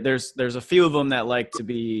there's a few of them that like to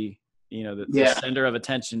be the center of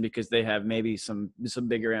attention because they have maybe some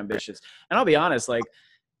bigger ambitions. And I'll be honest, like,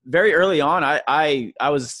 very early on, I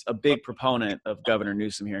was a big proponent of Governor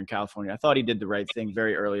Newsom here in California. I thought he did the right thing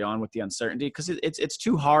very early on with the uncertainty, because it's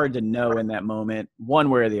too hard to know in that moment one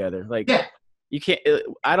way or the other. Like, you can't.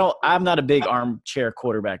 I'm not a big armchair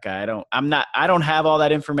quarterback guy. I don't have all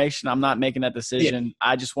that information. I'm not making that decision. Yeah.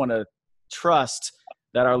 I just want to trust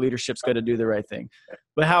that our leadership's going to do the right thing.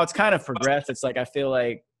 But how it's kind of progressed, it's like I feel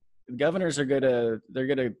like governors are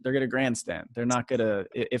gonna grandstand. They're not gonna.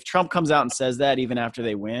 If Trump comes out and says that even after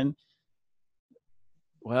they win,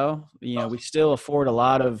 well, we still afford a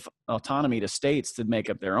lot of autonomy to states to make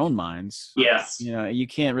up their own minds. Yeah. You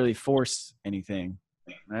can't really force anything.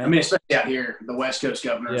 Right? I mean, especially out here, the West Coast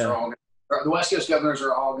governors are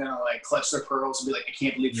all gonna like clutch their pearls and be like, I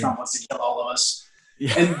can't believe Trump wants to kill all of us.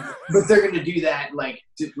 Yeah. But they're gonna do that like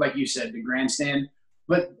you said, the grandstand.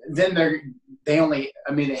 But then they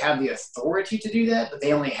have the authority to do that, but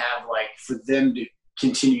they only have like for them to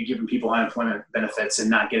continue giving people unemployment benefits and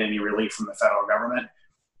not get any relief from the federal government.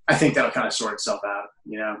 I think that'll kind of sort itself out,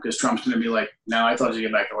 because Trump's going to be like, no, I told you to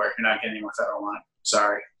get back to work. You're not getting any more federal money.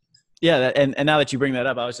 Sorry. Yeah. And now that you bring that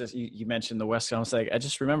up, I was just, you mentioned the West. I was like, I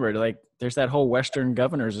just remembered, like, there's that whole Western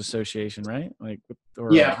Governors Association, right? Like,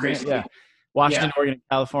 crazy. Yeah. Washington, Oregon,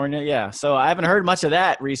 California. Yeah. So I haven't heard much of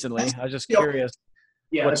that recently. I was just curious.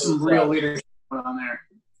 Yeah. There's some real leadership going on there.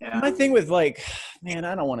 Yeah. My thing with like, man,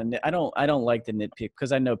 I don't like to nitpick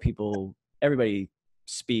because I know everybody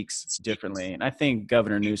speaks differently, and I think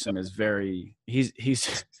Governor Newsom is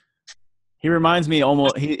he reminds me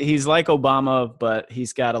almost he's like Obama, but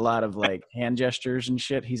he's got a lot of like hand gestures and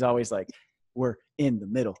shit. He's always like, we're in the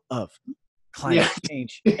middle of climate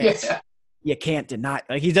change. You can't deny,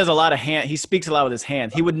 like, he does a lot of he speaks a lot with his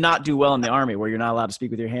hands. He would not do well in the Army where you're not allowed to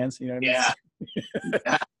speak with your hands, what I mean?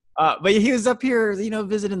 But he was up here,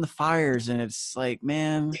 visiting the fires, and it's like,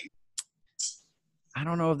 man, I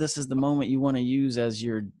don't know if this is the moment you want to use as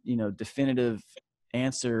your, definitive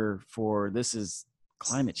answer for this is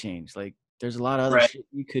climate change. Like, there's a lot of other shit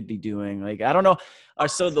you could be doing. Like, I don't know.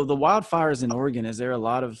 So the wildfires in Oregon, is there a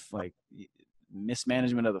lot of like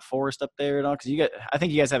mismanagement of the forest up there at all? Because I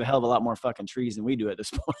think you guys have a hell of a lot more fucking trees than we do at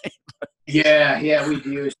this point. Yeah, we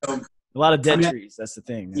do. So a lot of dead trees. That's the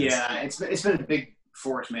thing. Yeah, it's been a big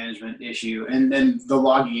forest management issue, and then the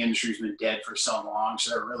logging industry's been dead for so long, so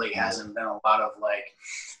there really hasn't been a lot of like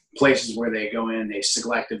places where they go in, they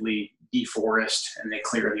selectively deforest and they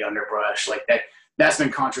clear the underbrush. Like that's been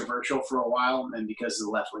controversial for a while, and because of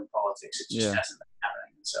the left-wing politics, it just hasn't been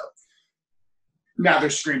happening. And so now they're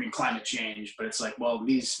screaming climate change, but it's like, well,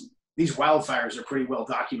 these wildfires are pretty well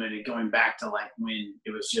documented going back to like when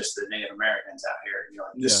it was just the Native Americans out here.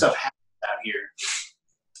 This stuff happens out here.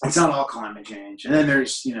 It's not all climate change. And then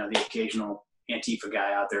there's, the occasional Antifa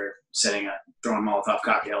guy out there throwing Molotov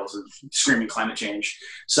cocktails and screaming climate change.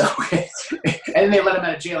 So, and then they let him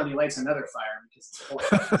out of jail and he lights another fire because it's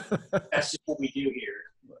horrible. That's just what we do here,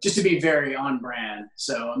 just to be very on brand.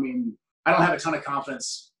 So, I mean, I don't have a ton of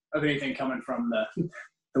confidence of anything coming from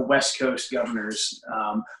the West Coast governors.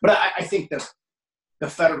 But I think the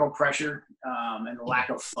federal pressure and the lack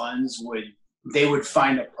of funds they would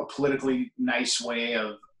find a politically nice way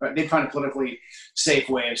they'd find a politically safe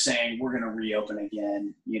way of saying we're going to reopen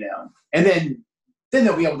again, and then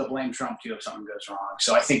they'll be able to blame Trump too if something goes wrong.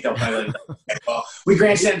 So I think they'll probably well, we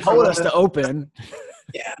grandstand told us to open.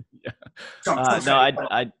 Yeah.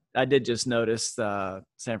 No, I did just notice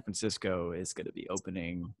San Francisco is going to be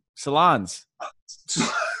opening salons.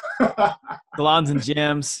 Salons and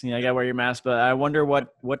gyms. I gotta wear your mask, but I wonder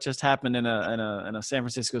what just happened in a San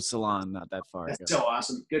Francisco salon not that far ago. That's so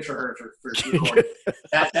awesome. Good for her for recording.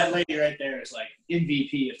 that lady right there is like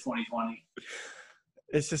MVP of 2020.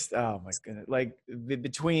 It's just, oh my goodness, like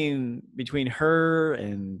between her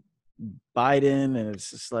and Biden, and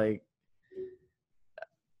it's just like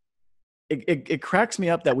it cracks me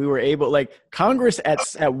up that we were able, like, Congress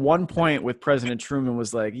at one point with President Truman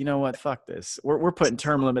was like, you know what, fuck this. We're putting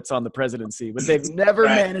term limits on the presidency, but they've never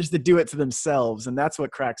managed to do it to themselves, and that's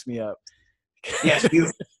what cracks me up. Yeah,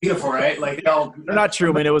 it's beautiful, right? Like they're not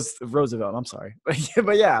Truman, it was Roosevelt. I'm sorry,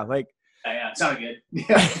 but yeah, like it sounded good.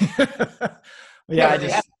 Yeah,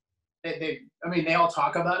 they all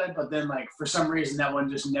talk about it, but then like for some reason that one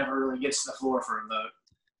just never really gets to the floor for a vote.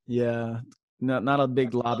 Yeah. Not a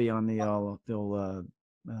big lobby on the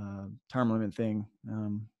term limit thing.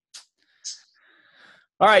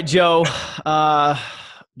 All right, Joe.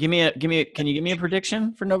 Can you give me a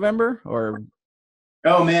prediction for November or?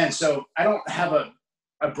 Oh man, so I don't have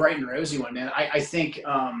a bright and rosy one, man. I think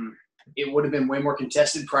it would have been way more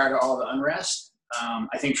contested prior to all the unrest.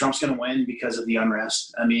 I think Trump's going to win because of the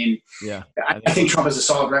unrest. I mean, I think Trump has a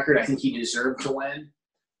solid record. I think he deserved to win.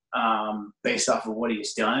 Based off of what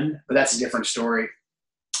he's done, but that's a different story.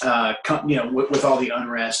 With all the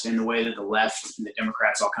unrest and the way that the left and the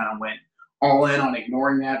Democrats all kind of went all in on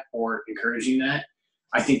ignoring that or encouraging that,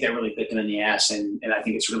 I think that really bit them in the ass, and I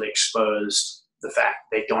think it's really exposed the fact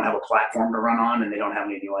they don't have a platform to run on and they don't have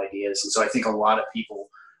any new ideas. And so I think a lot of people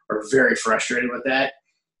are very frustrated with that.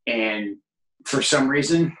 And for some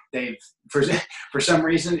reason, for some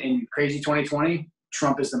reason in crazy 2020,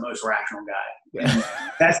 Trump is the most rational guy. And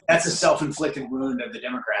that's a self-inflicted wound of the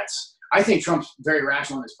Democrats. I think Trump's very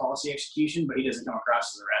rational in his policy execution, but he doesn't come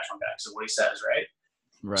across as a rational guy. So what he says, right?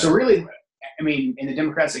 Right. So really, I mean, and the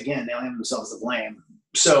Democrats, again, they only have themselves to blame.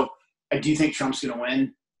 So I do think Trump's going to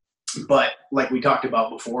win. But like we talked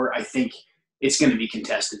about before, I think it's going to be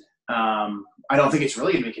contested. I don't think it's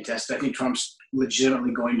really going to be contested. I think Trump's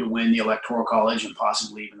legitimately going to win the Electoral College and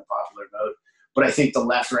possibly even the popular vote. But I think the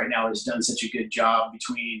left right now has done such a good job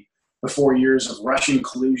between the 4 years of Russian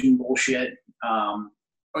collusion bullshit, and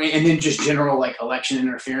then just general like election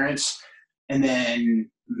interference, and then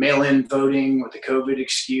mail-in voting with the COVID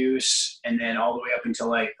excuse, and then all the way up until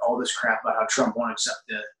like all this crap about how Trump won't accept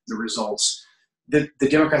the results. The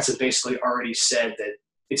Democrats have basically already said that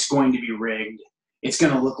it's going to be rigged. It's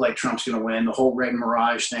going to look like Trump's going to win. The whole Red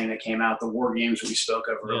Mirage thing that came out, the war games we spoke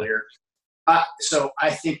of earlier. So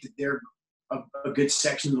I think that a good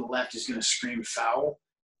section of the left is going to scream foul,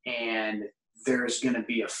 and there's going to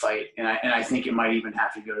be a fight. And I think it might even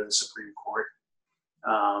have to go to the Supreme Court.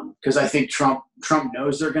 Because I think Trump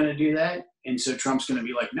knows they're going to do that. And so Trump's going to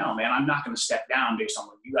be like, no, man, I'm not going to step down based on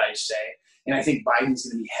what you guys say. And I think Biden's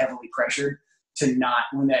going to be heavily pressured to not,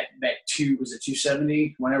 when that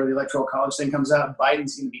 270, whenever the Electoral College thing comes out,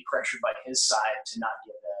 Biden's going to be pressured by his side to not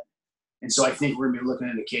give that. And so I think we're going to be looking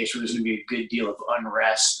at a case where there's going to be a good deal of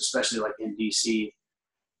unrest, especially like in D.C.,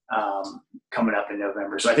 coming up in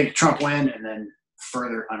November. So I think Trump win and then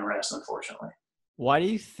further unrest, unfortunately. Why do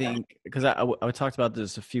you think, because I talked about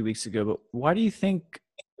this a few weeks ago, but why do you think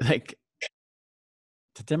like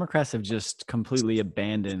the Democrats have just completely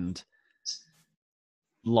abandoned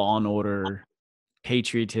law and order,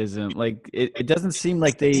 patriotism? Like it doesn't seem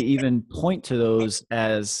like they even point to those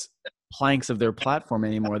as planks of their platform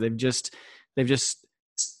anymore. They've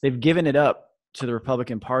given it up to the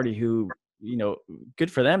Republican Party, who, you know,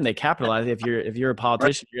 good for them. They capitalize. If you're a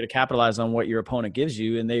politician, you're going to capitalize on what your opponent gives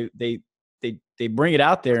you, and they bring it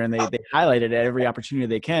out there and they highlight it at every opportunity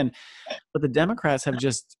they can. But the Democrats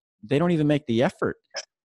they don't even make the effort.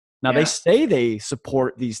 Now, They say they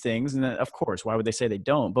support these things, and of course, why would they say they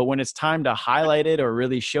don't? But when it's time to highlight it or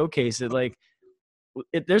really showcase it,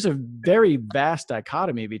 there's a very vast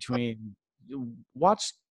dichotomy between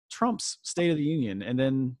watch Trump's State of the Union and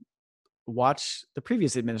then watch the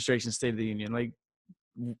previous administration's State of the Union. Like,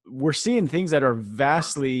 we're seeing things that are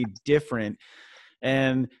vastly different.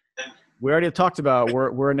 And we already talked about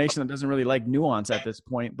we're a nation that doesn't really like nuance at this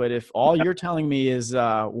point. But if all you're telling me is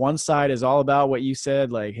one side is all about what you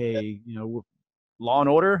said, like, hey, you know, law and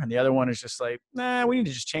order, and the other one is just like, nah, we need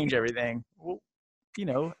to just change everything. Well, you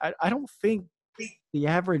know, I don't think the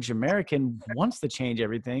average American wants to change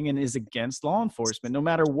everything and is against law enforcement, no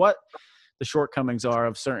matter what the shortcomings are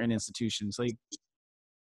of certain institutions. Like,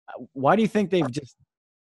 why do you think they've just,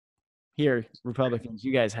 here, Republicans,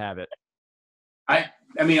 you guys have it?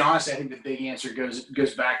 I mean, honestly, I think the big answer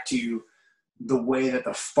goes back to the way that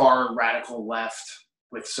the far radical left,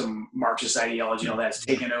 with some Marxist ideology, all that's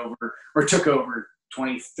taken over or took over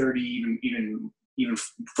 20, 30, even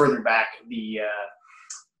further back, the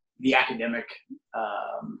academic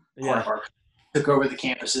part of our, took over the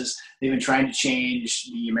campuses. They've been trying to change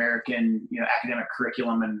the American, you know, academic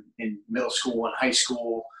curriculum in middle school and high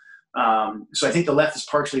school. So I think the left is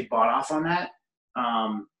partially bought off on that.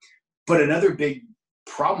 But another big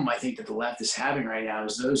problem I think that the left is having right now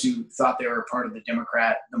is those who thought they were a part of the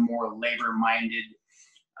Democrat, the more labor-minded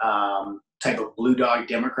type of blue dog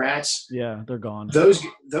Democrats. Yeah, they're gone. Those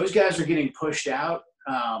guys are getting pushed out,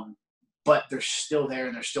 but they're still there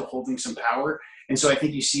and they're still holding some power. And so I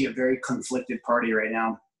think you see a very conflicted party right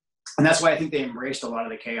now. And that's why I think they embraced a lot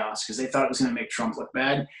of the chaos, because they thought it was going to make Trump look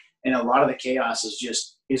bad. And a lot of the chaos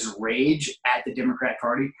is rage at the Democrat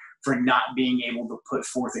Party for not being able to put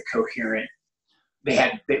forth a coherent. They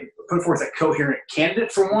put forth a coherent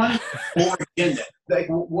candidate for one, or agenda. Like,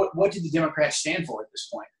 what did the Democrats stand for at this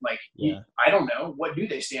point? Like, I don't know. What do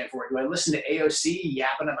they stand for? Do I listen to AOC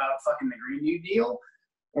yapping about fucking the Green New Deal,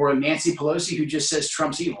 or Nancy Pelosi who just says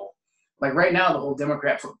Trump's evil? Like, right now, the whole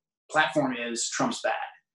Democrat platform is Trump's bad.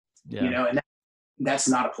 Yeah. You know, and that's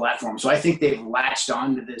not a platform. So I think they've latched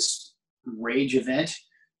on to this rage event,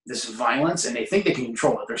 this violence, and they think they can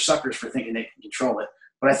control it. They're suckers for thinking they can control it.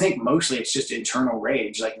 But I think mostly it's just internal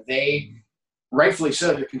rage. Like, they, rightfully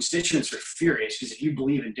so, their constituents are furious, because if you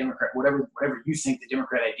believe in Democrat, whatever you think the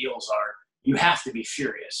Democrat ideals are, you have to be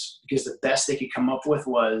furious, because the best they could come up with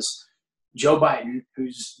was Joe Biden,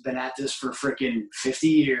 who's been at this for freaking 50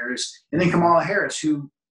 years, and then Kamala Harris,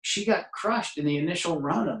 who she got crushed in the initial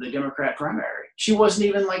run of the Democrat primary. She wasn't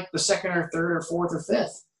even like the second or third or fourth or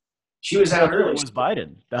fifth. She was out Neither early. was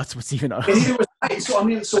Biden. That's what's even. And neither was Biden. So I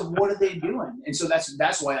mean, so what are they doing? And so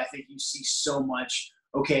that's why I think you see so much.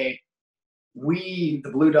 Okay, we,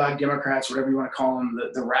 the blue dog Democrats, whatever you want to call them,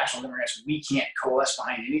 the rational Democrats, we can't coalesce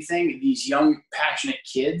behind anything. These young, passionate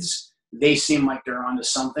kids, they seem like they're onto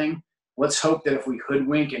something. Let's hope that if we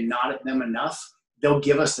hoodwink and nod at them enough, they'll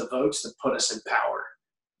give us the votes to put us in power.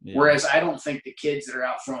 Yeah. Whereas I don't think the kids that are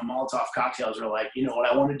out throwing Molotov cocktails are like, you know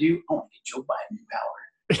what I want to do? I want to get Joe Biden in power.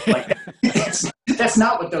 Like that's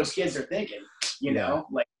not what those kids are thinking, you know?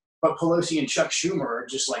 Like, but Pelosi and Chuck Schumer are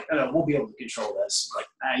just like, oh, no, we'll be able to control this. Like,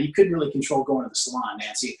 you couldn't really control going to the salon,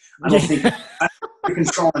 Nancy. I don't think you're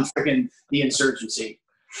controlling freaking the insurgency.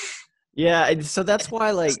 Yeah, so that's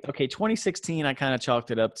why, like, okay, 2016, I kind of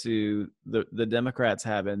chalked it up to the Democrats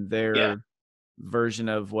having their version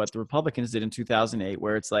of what the Republicans did in 2008,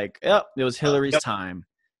 where it's like, it was Hillary's time,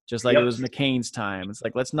 just like it was McCain's time. It's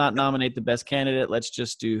like, let's not nominate the best candidate. Let's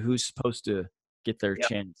just do who's supposed to get their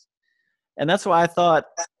chance. And that's why I thought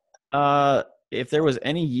if there was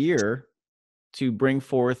any year to bring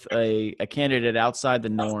forth a candidate outside the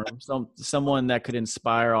norm, someone that could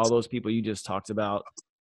inspire all those people you just talked about,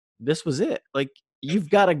 this was it. Like, you've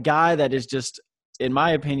got a guy that is just, in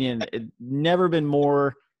my opinion, never been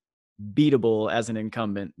more beatable as an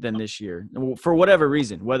incumbent than this year, for whatever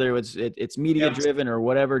reason, whether it's media driven or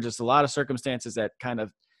whatever, just a lot of circumstances that kind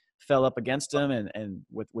of fell up against him, and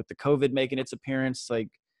with the COVID making its appearance, like,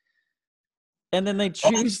 and then they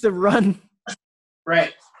choose to run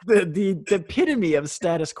the epitome of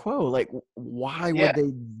status quo. Like, why would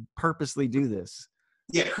they purposely do this?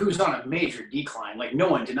 Yeah, who's on a major decline? Like, no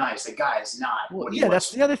one denies the guy is not. Well,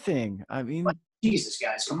 that's the other thing. I mean, like, Jesus,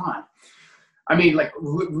 guys, come on. I mean, like,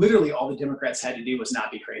 literally all the Democrats had to do was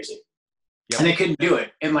not be crazy. Yep. And they couldn't do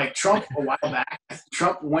it. And, like, Trump, a while back,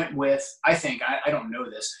 Trump went with, I think, I don't know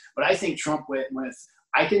this, but I think Trump went with,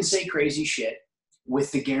 I can say crazy shit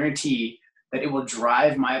with the guarantee that it will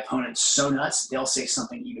drive my opponents so nuts, they'll say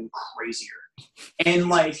something even crazier. And,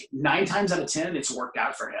 like, 9 times out of 10, it's worked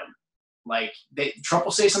out for him. Like, Trump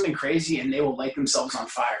will say something crazy and they will light themselves on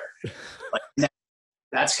fire. Like,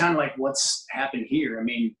 that's kind of like what's happened here. I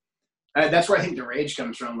mean, that's where I think the rage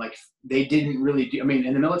comes from. Like, they didn't really do, I mean,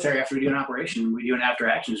 in the military, after we do an operation, we do an after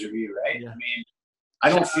actions review, right? Yeah. I mean, I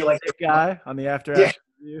don't feel like the guy on the after action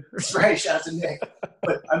review. That's right. Shout out to Nick.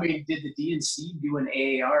 But I mean, did the DNC do an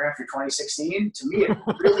AAR after 2016? To me,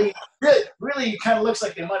 it really kind of looks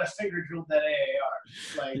like they might have finger drilled that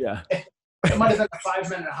AAR. Like, it might have been a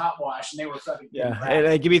 5-minute hot wash, and they were fucking.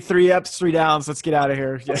 Hey, give me 3 ups, 3 downs. Let's get out of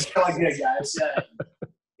here. Let's get like good, guys.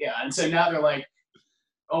 And so now they're like,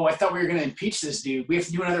 "Oh, I thought we were going to impeach this dude. We have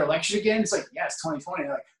to do another election again." It's like, yeah, it's 2020.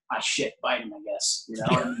 They're like, "Ah, shit, Biden, I guess." You know,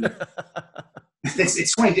 I mean,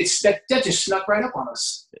 it's 20. That just snuck right up on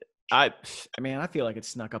us. I mean, I feel like it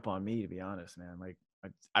snuck up on me, to be honest, man. Like,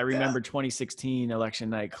 I remember 2016 election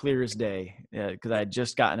night clear as day, because I had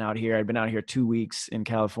just gotten out here. I'd been out here 2 weeks in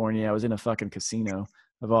California. I was in a fucking casino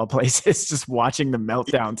of all places, just watching the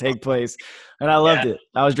meltdown take place, and I loved it.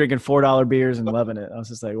 I was drinking $4 beers and loving it. I was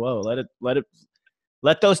just like, "Whoa,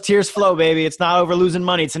 let those tears flow, baby. It's not over losing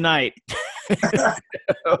money tonight." That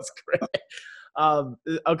was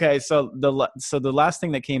great. Okay, so the last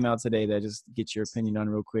thing that came out today that just get your opinion on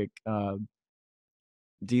real quick.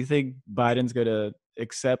 Do you think Biden's going to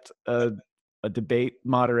accept a debate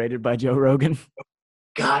moderated by Joe Rogan?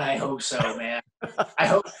 God, I hope so, man. I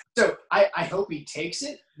hope so. I hope he takes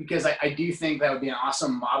it, because I do think that would be an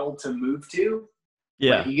awesome model to move to.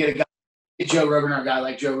 Yeah. Like, you get a guy like Joe Rogan, or a guy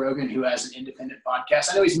like Joe Rogan who has an independent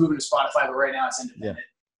podcast. I know he's moving to Spotify, but right now it's independent.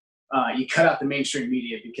 Yeah. You cut out the mainstream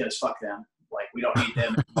media because fuck them. Like, we don't need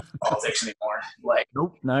them in politics anymore. Like,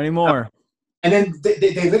 nope, not anymore. And then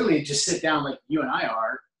they literally just sit down like you and I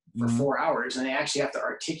are for 4 hours, and they actually have to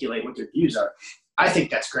articulate what their views are. I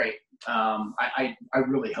think that's great. I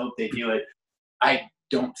really hope they do it. I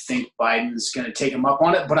don't think Biden's going to take him up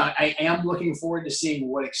on it, but I am looking forward to seeing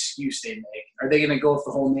what excuse they make. Are they going to go with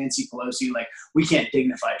the whole Nancy Pelosi, like, we can't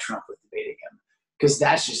dignify Trump with debating him? Because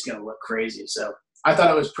that's just going to look crazy. So I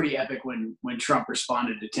thought it was pretty epic when Trump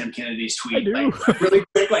responded to Tim Kennedy's tweet, like, really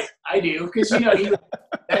quick, like, I do, because, you know,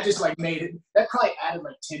 that just, like, made it, that probably added,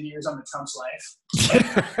 like, 10 years on Trump's life.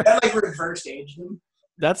 That, like, reversed aged him.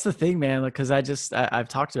 That's the thing, man, because I've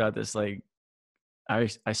talked about this, like, I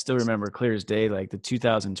still remember clear as day, like, the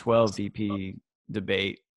 2012 VP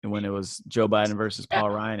debate, when it was Joe Biden versus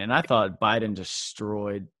Paul Ryan, and I thought Biden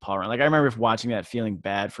destroyed Paul Ryan. Like, I remember watching that feeling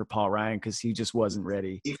bad for Paul Ryan because he just wasn't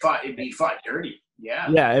ready. He fought dirty. Yeah.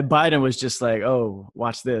 Yeah, and Biden was just like, "Oh,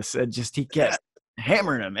 watch this." And just he kept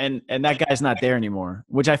hammering him, and that guy's not there anymore,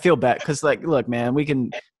 which I feel bad because, like, look, man, we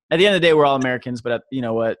can at the end of the day, we're all Americans, but you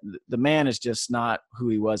know what? The man is just not who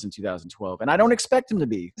he was in 2012. And I don't expect him to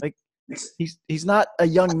be. Like, he's not a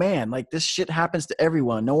young man. Like, this shit happens to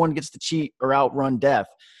everyone. No one gets to cheat or outrun death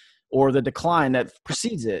or the decline that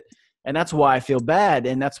precedes it. And that's why I feel bad.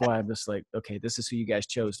 And that's why I'm just like, okay, this is who you guys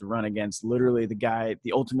chose to run against. Literally the guy,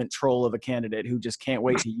 the ultimate troll of a candidate who just can't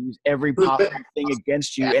wait to use every possible thing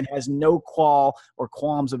against you and has no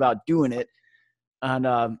qualms about doing it. And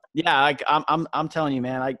I'm telling you,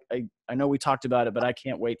 man, I know we talked about it, but I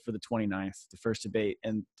can't wait for the 29th, the first debate.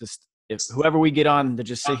 And just if whoever we get on to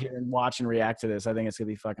just sit here and watch and react to this, I think it's going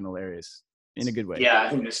to be fucking hilarious in a good way. Yeah, I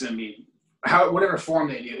think it's going to be whatever form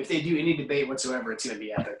they do. If they do any debate whatsoever, it's going to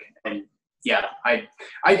be epic. And yeah, I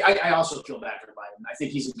also feel bad for Biden. I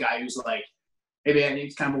think he's a guy who's like, maybe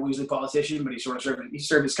he's kind of a weaselly politician, but he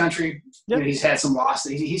served his country. Yep. You know, he's had some loss.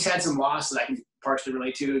 He's had some loss that I can partially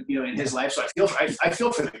relate to, you know, in his life. So I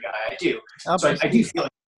feel for the guy. I do. So I do feel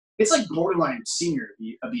like it's like borderline senior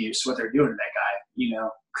abuse what they're doing to that guy. You know,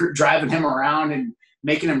 driving him around and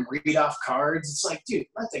making him read off cards. It's like, dude,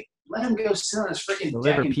 let him go sit on his freaking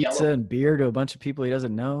deliver pizza and beer to a bunch of people he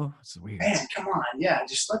doesn't know. It's weird. Man, come on, yeah,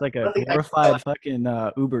 just like a glorified fucking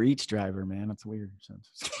Uber Eats driver, man. That's weird.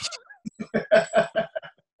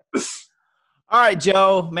 All right,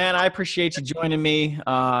 Joe, man, I appreciate you joining me.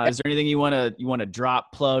 Is there anything you want to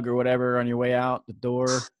drop, plug, or whatever on your way out the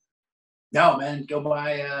door? No, man, go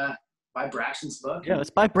buy Braxton's book. Yeah, let's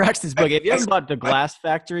buy Braxton's book. If you haven't bought The Glass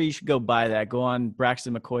Factory, you should go buy that. Go on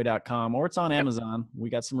BraxtonMcCoy.com, or it's on Amazon. We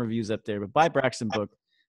got some reviews up there, but buy Braxton's book.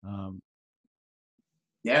 Buy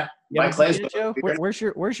Clay's book. Joe?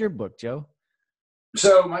 Where's your book, Joe?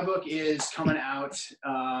 So my book is coming out.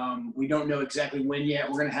 We don't know exactly when yet.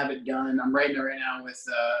 We're going to have it done. I'm writing it right now with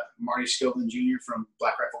Marty Scoveland Jr. from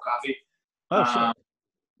Black Rifle Coffee. Oh, sure.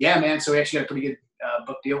 Yeah, man. So we actually got a pretty good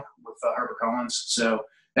book deal with HarperCollins. So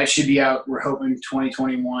that should be out, we're hoping,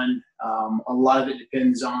 2021. A lot of it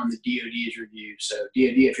depends on the DOD's review. So DOD,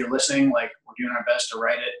 if you're listening, like, we're doing our best to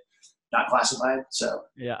write it, not classified. So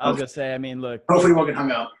yeah, I was going to say, I mean, look. Hopefully we'll get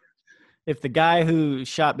hung up. If the guy who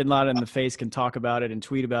shot Bin Laden in the face can talk about it and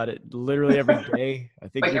tweet about it literally every day, I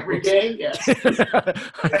think like every day, yeah.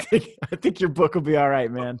 I think your book will be all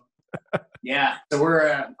right, man. Yeah, so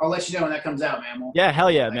I'll let you know when that comes out, man. Yeah,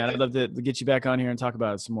 hell yeah, man. I'd love to get you back on here and talk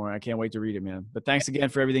about it some more. I can't wait to read it, man. But thanks again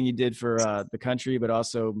for everything you did for the country, but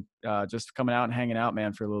also just coming out and hanging out,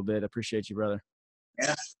 man, for a little bit. I appreciate you, brother.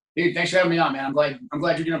 Yeah. Dude, thanks for having me on, man. I'm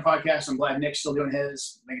glad you're doing a podcast. I'm glad Nick's still doing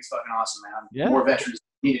his. I think it's fucking awesome, man. Yeah. More veterans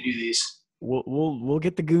need to do these. We'll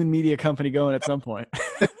get the Goon Media Company going at some point.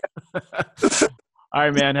 All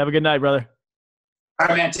right, man. Have a good night, brother. All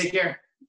right, man. Take care.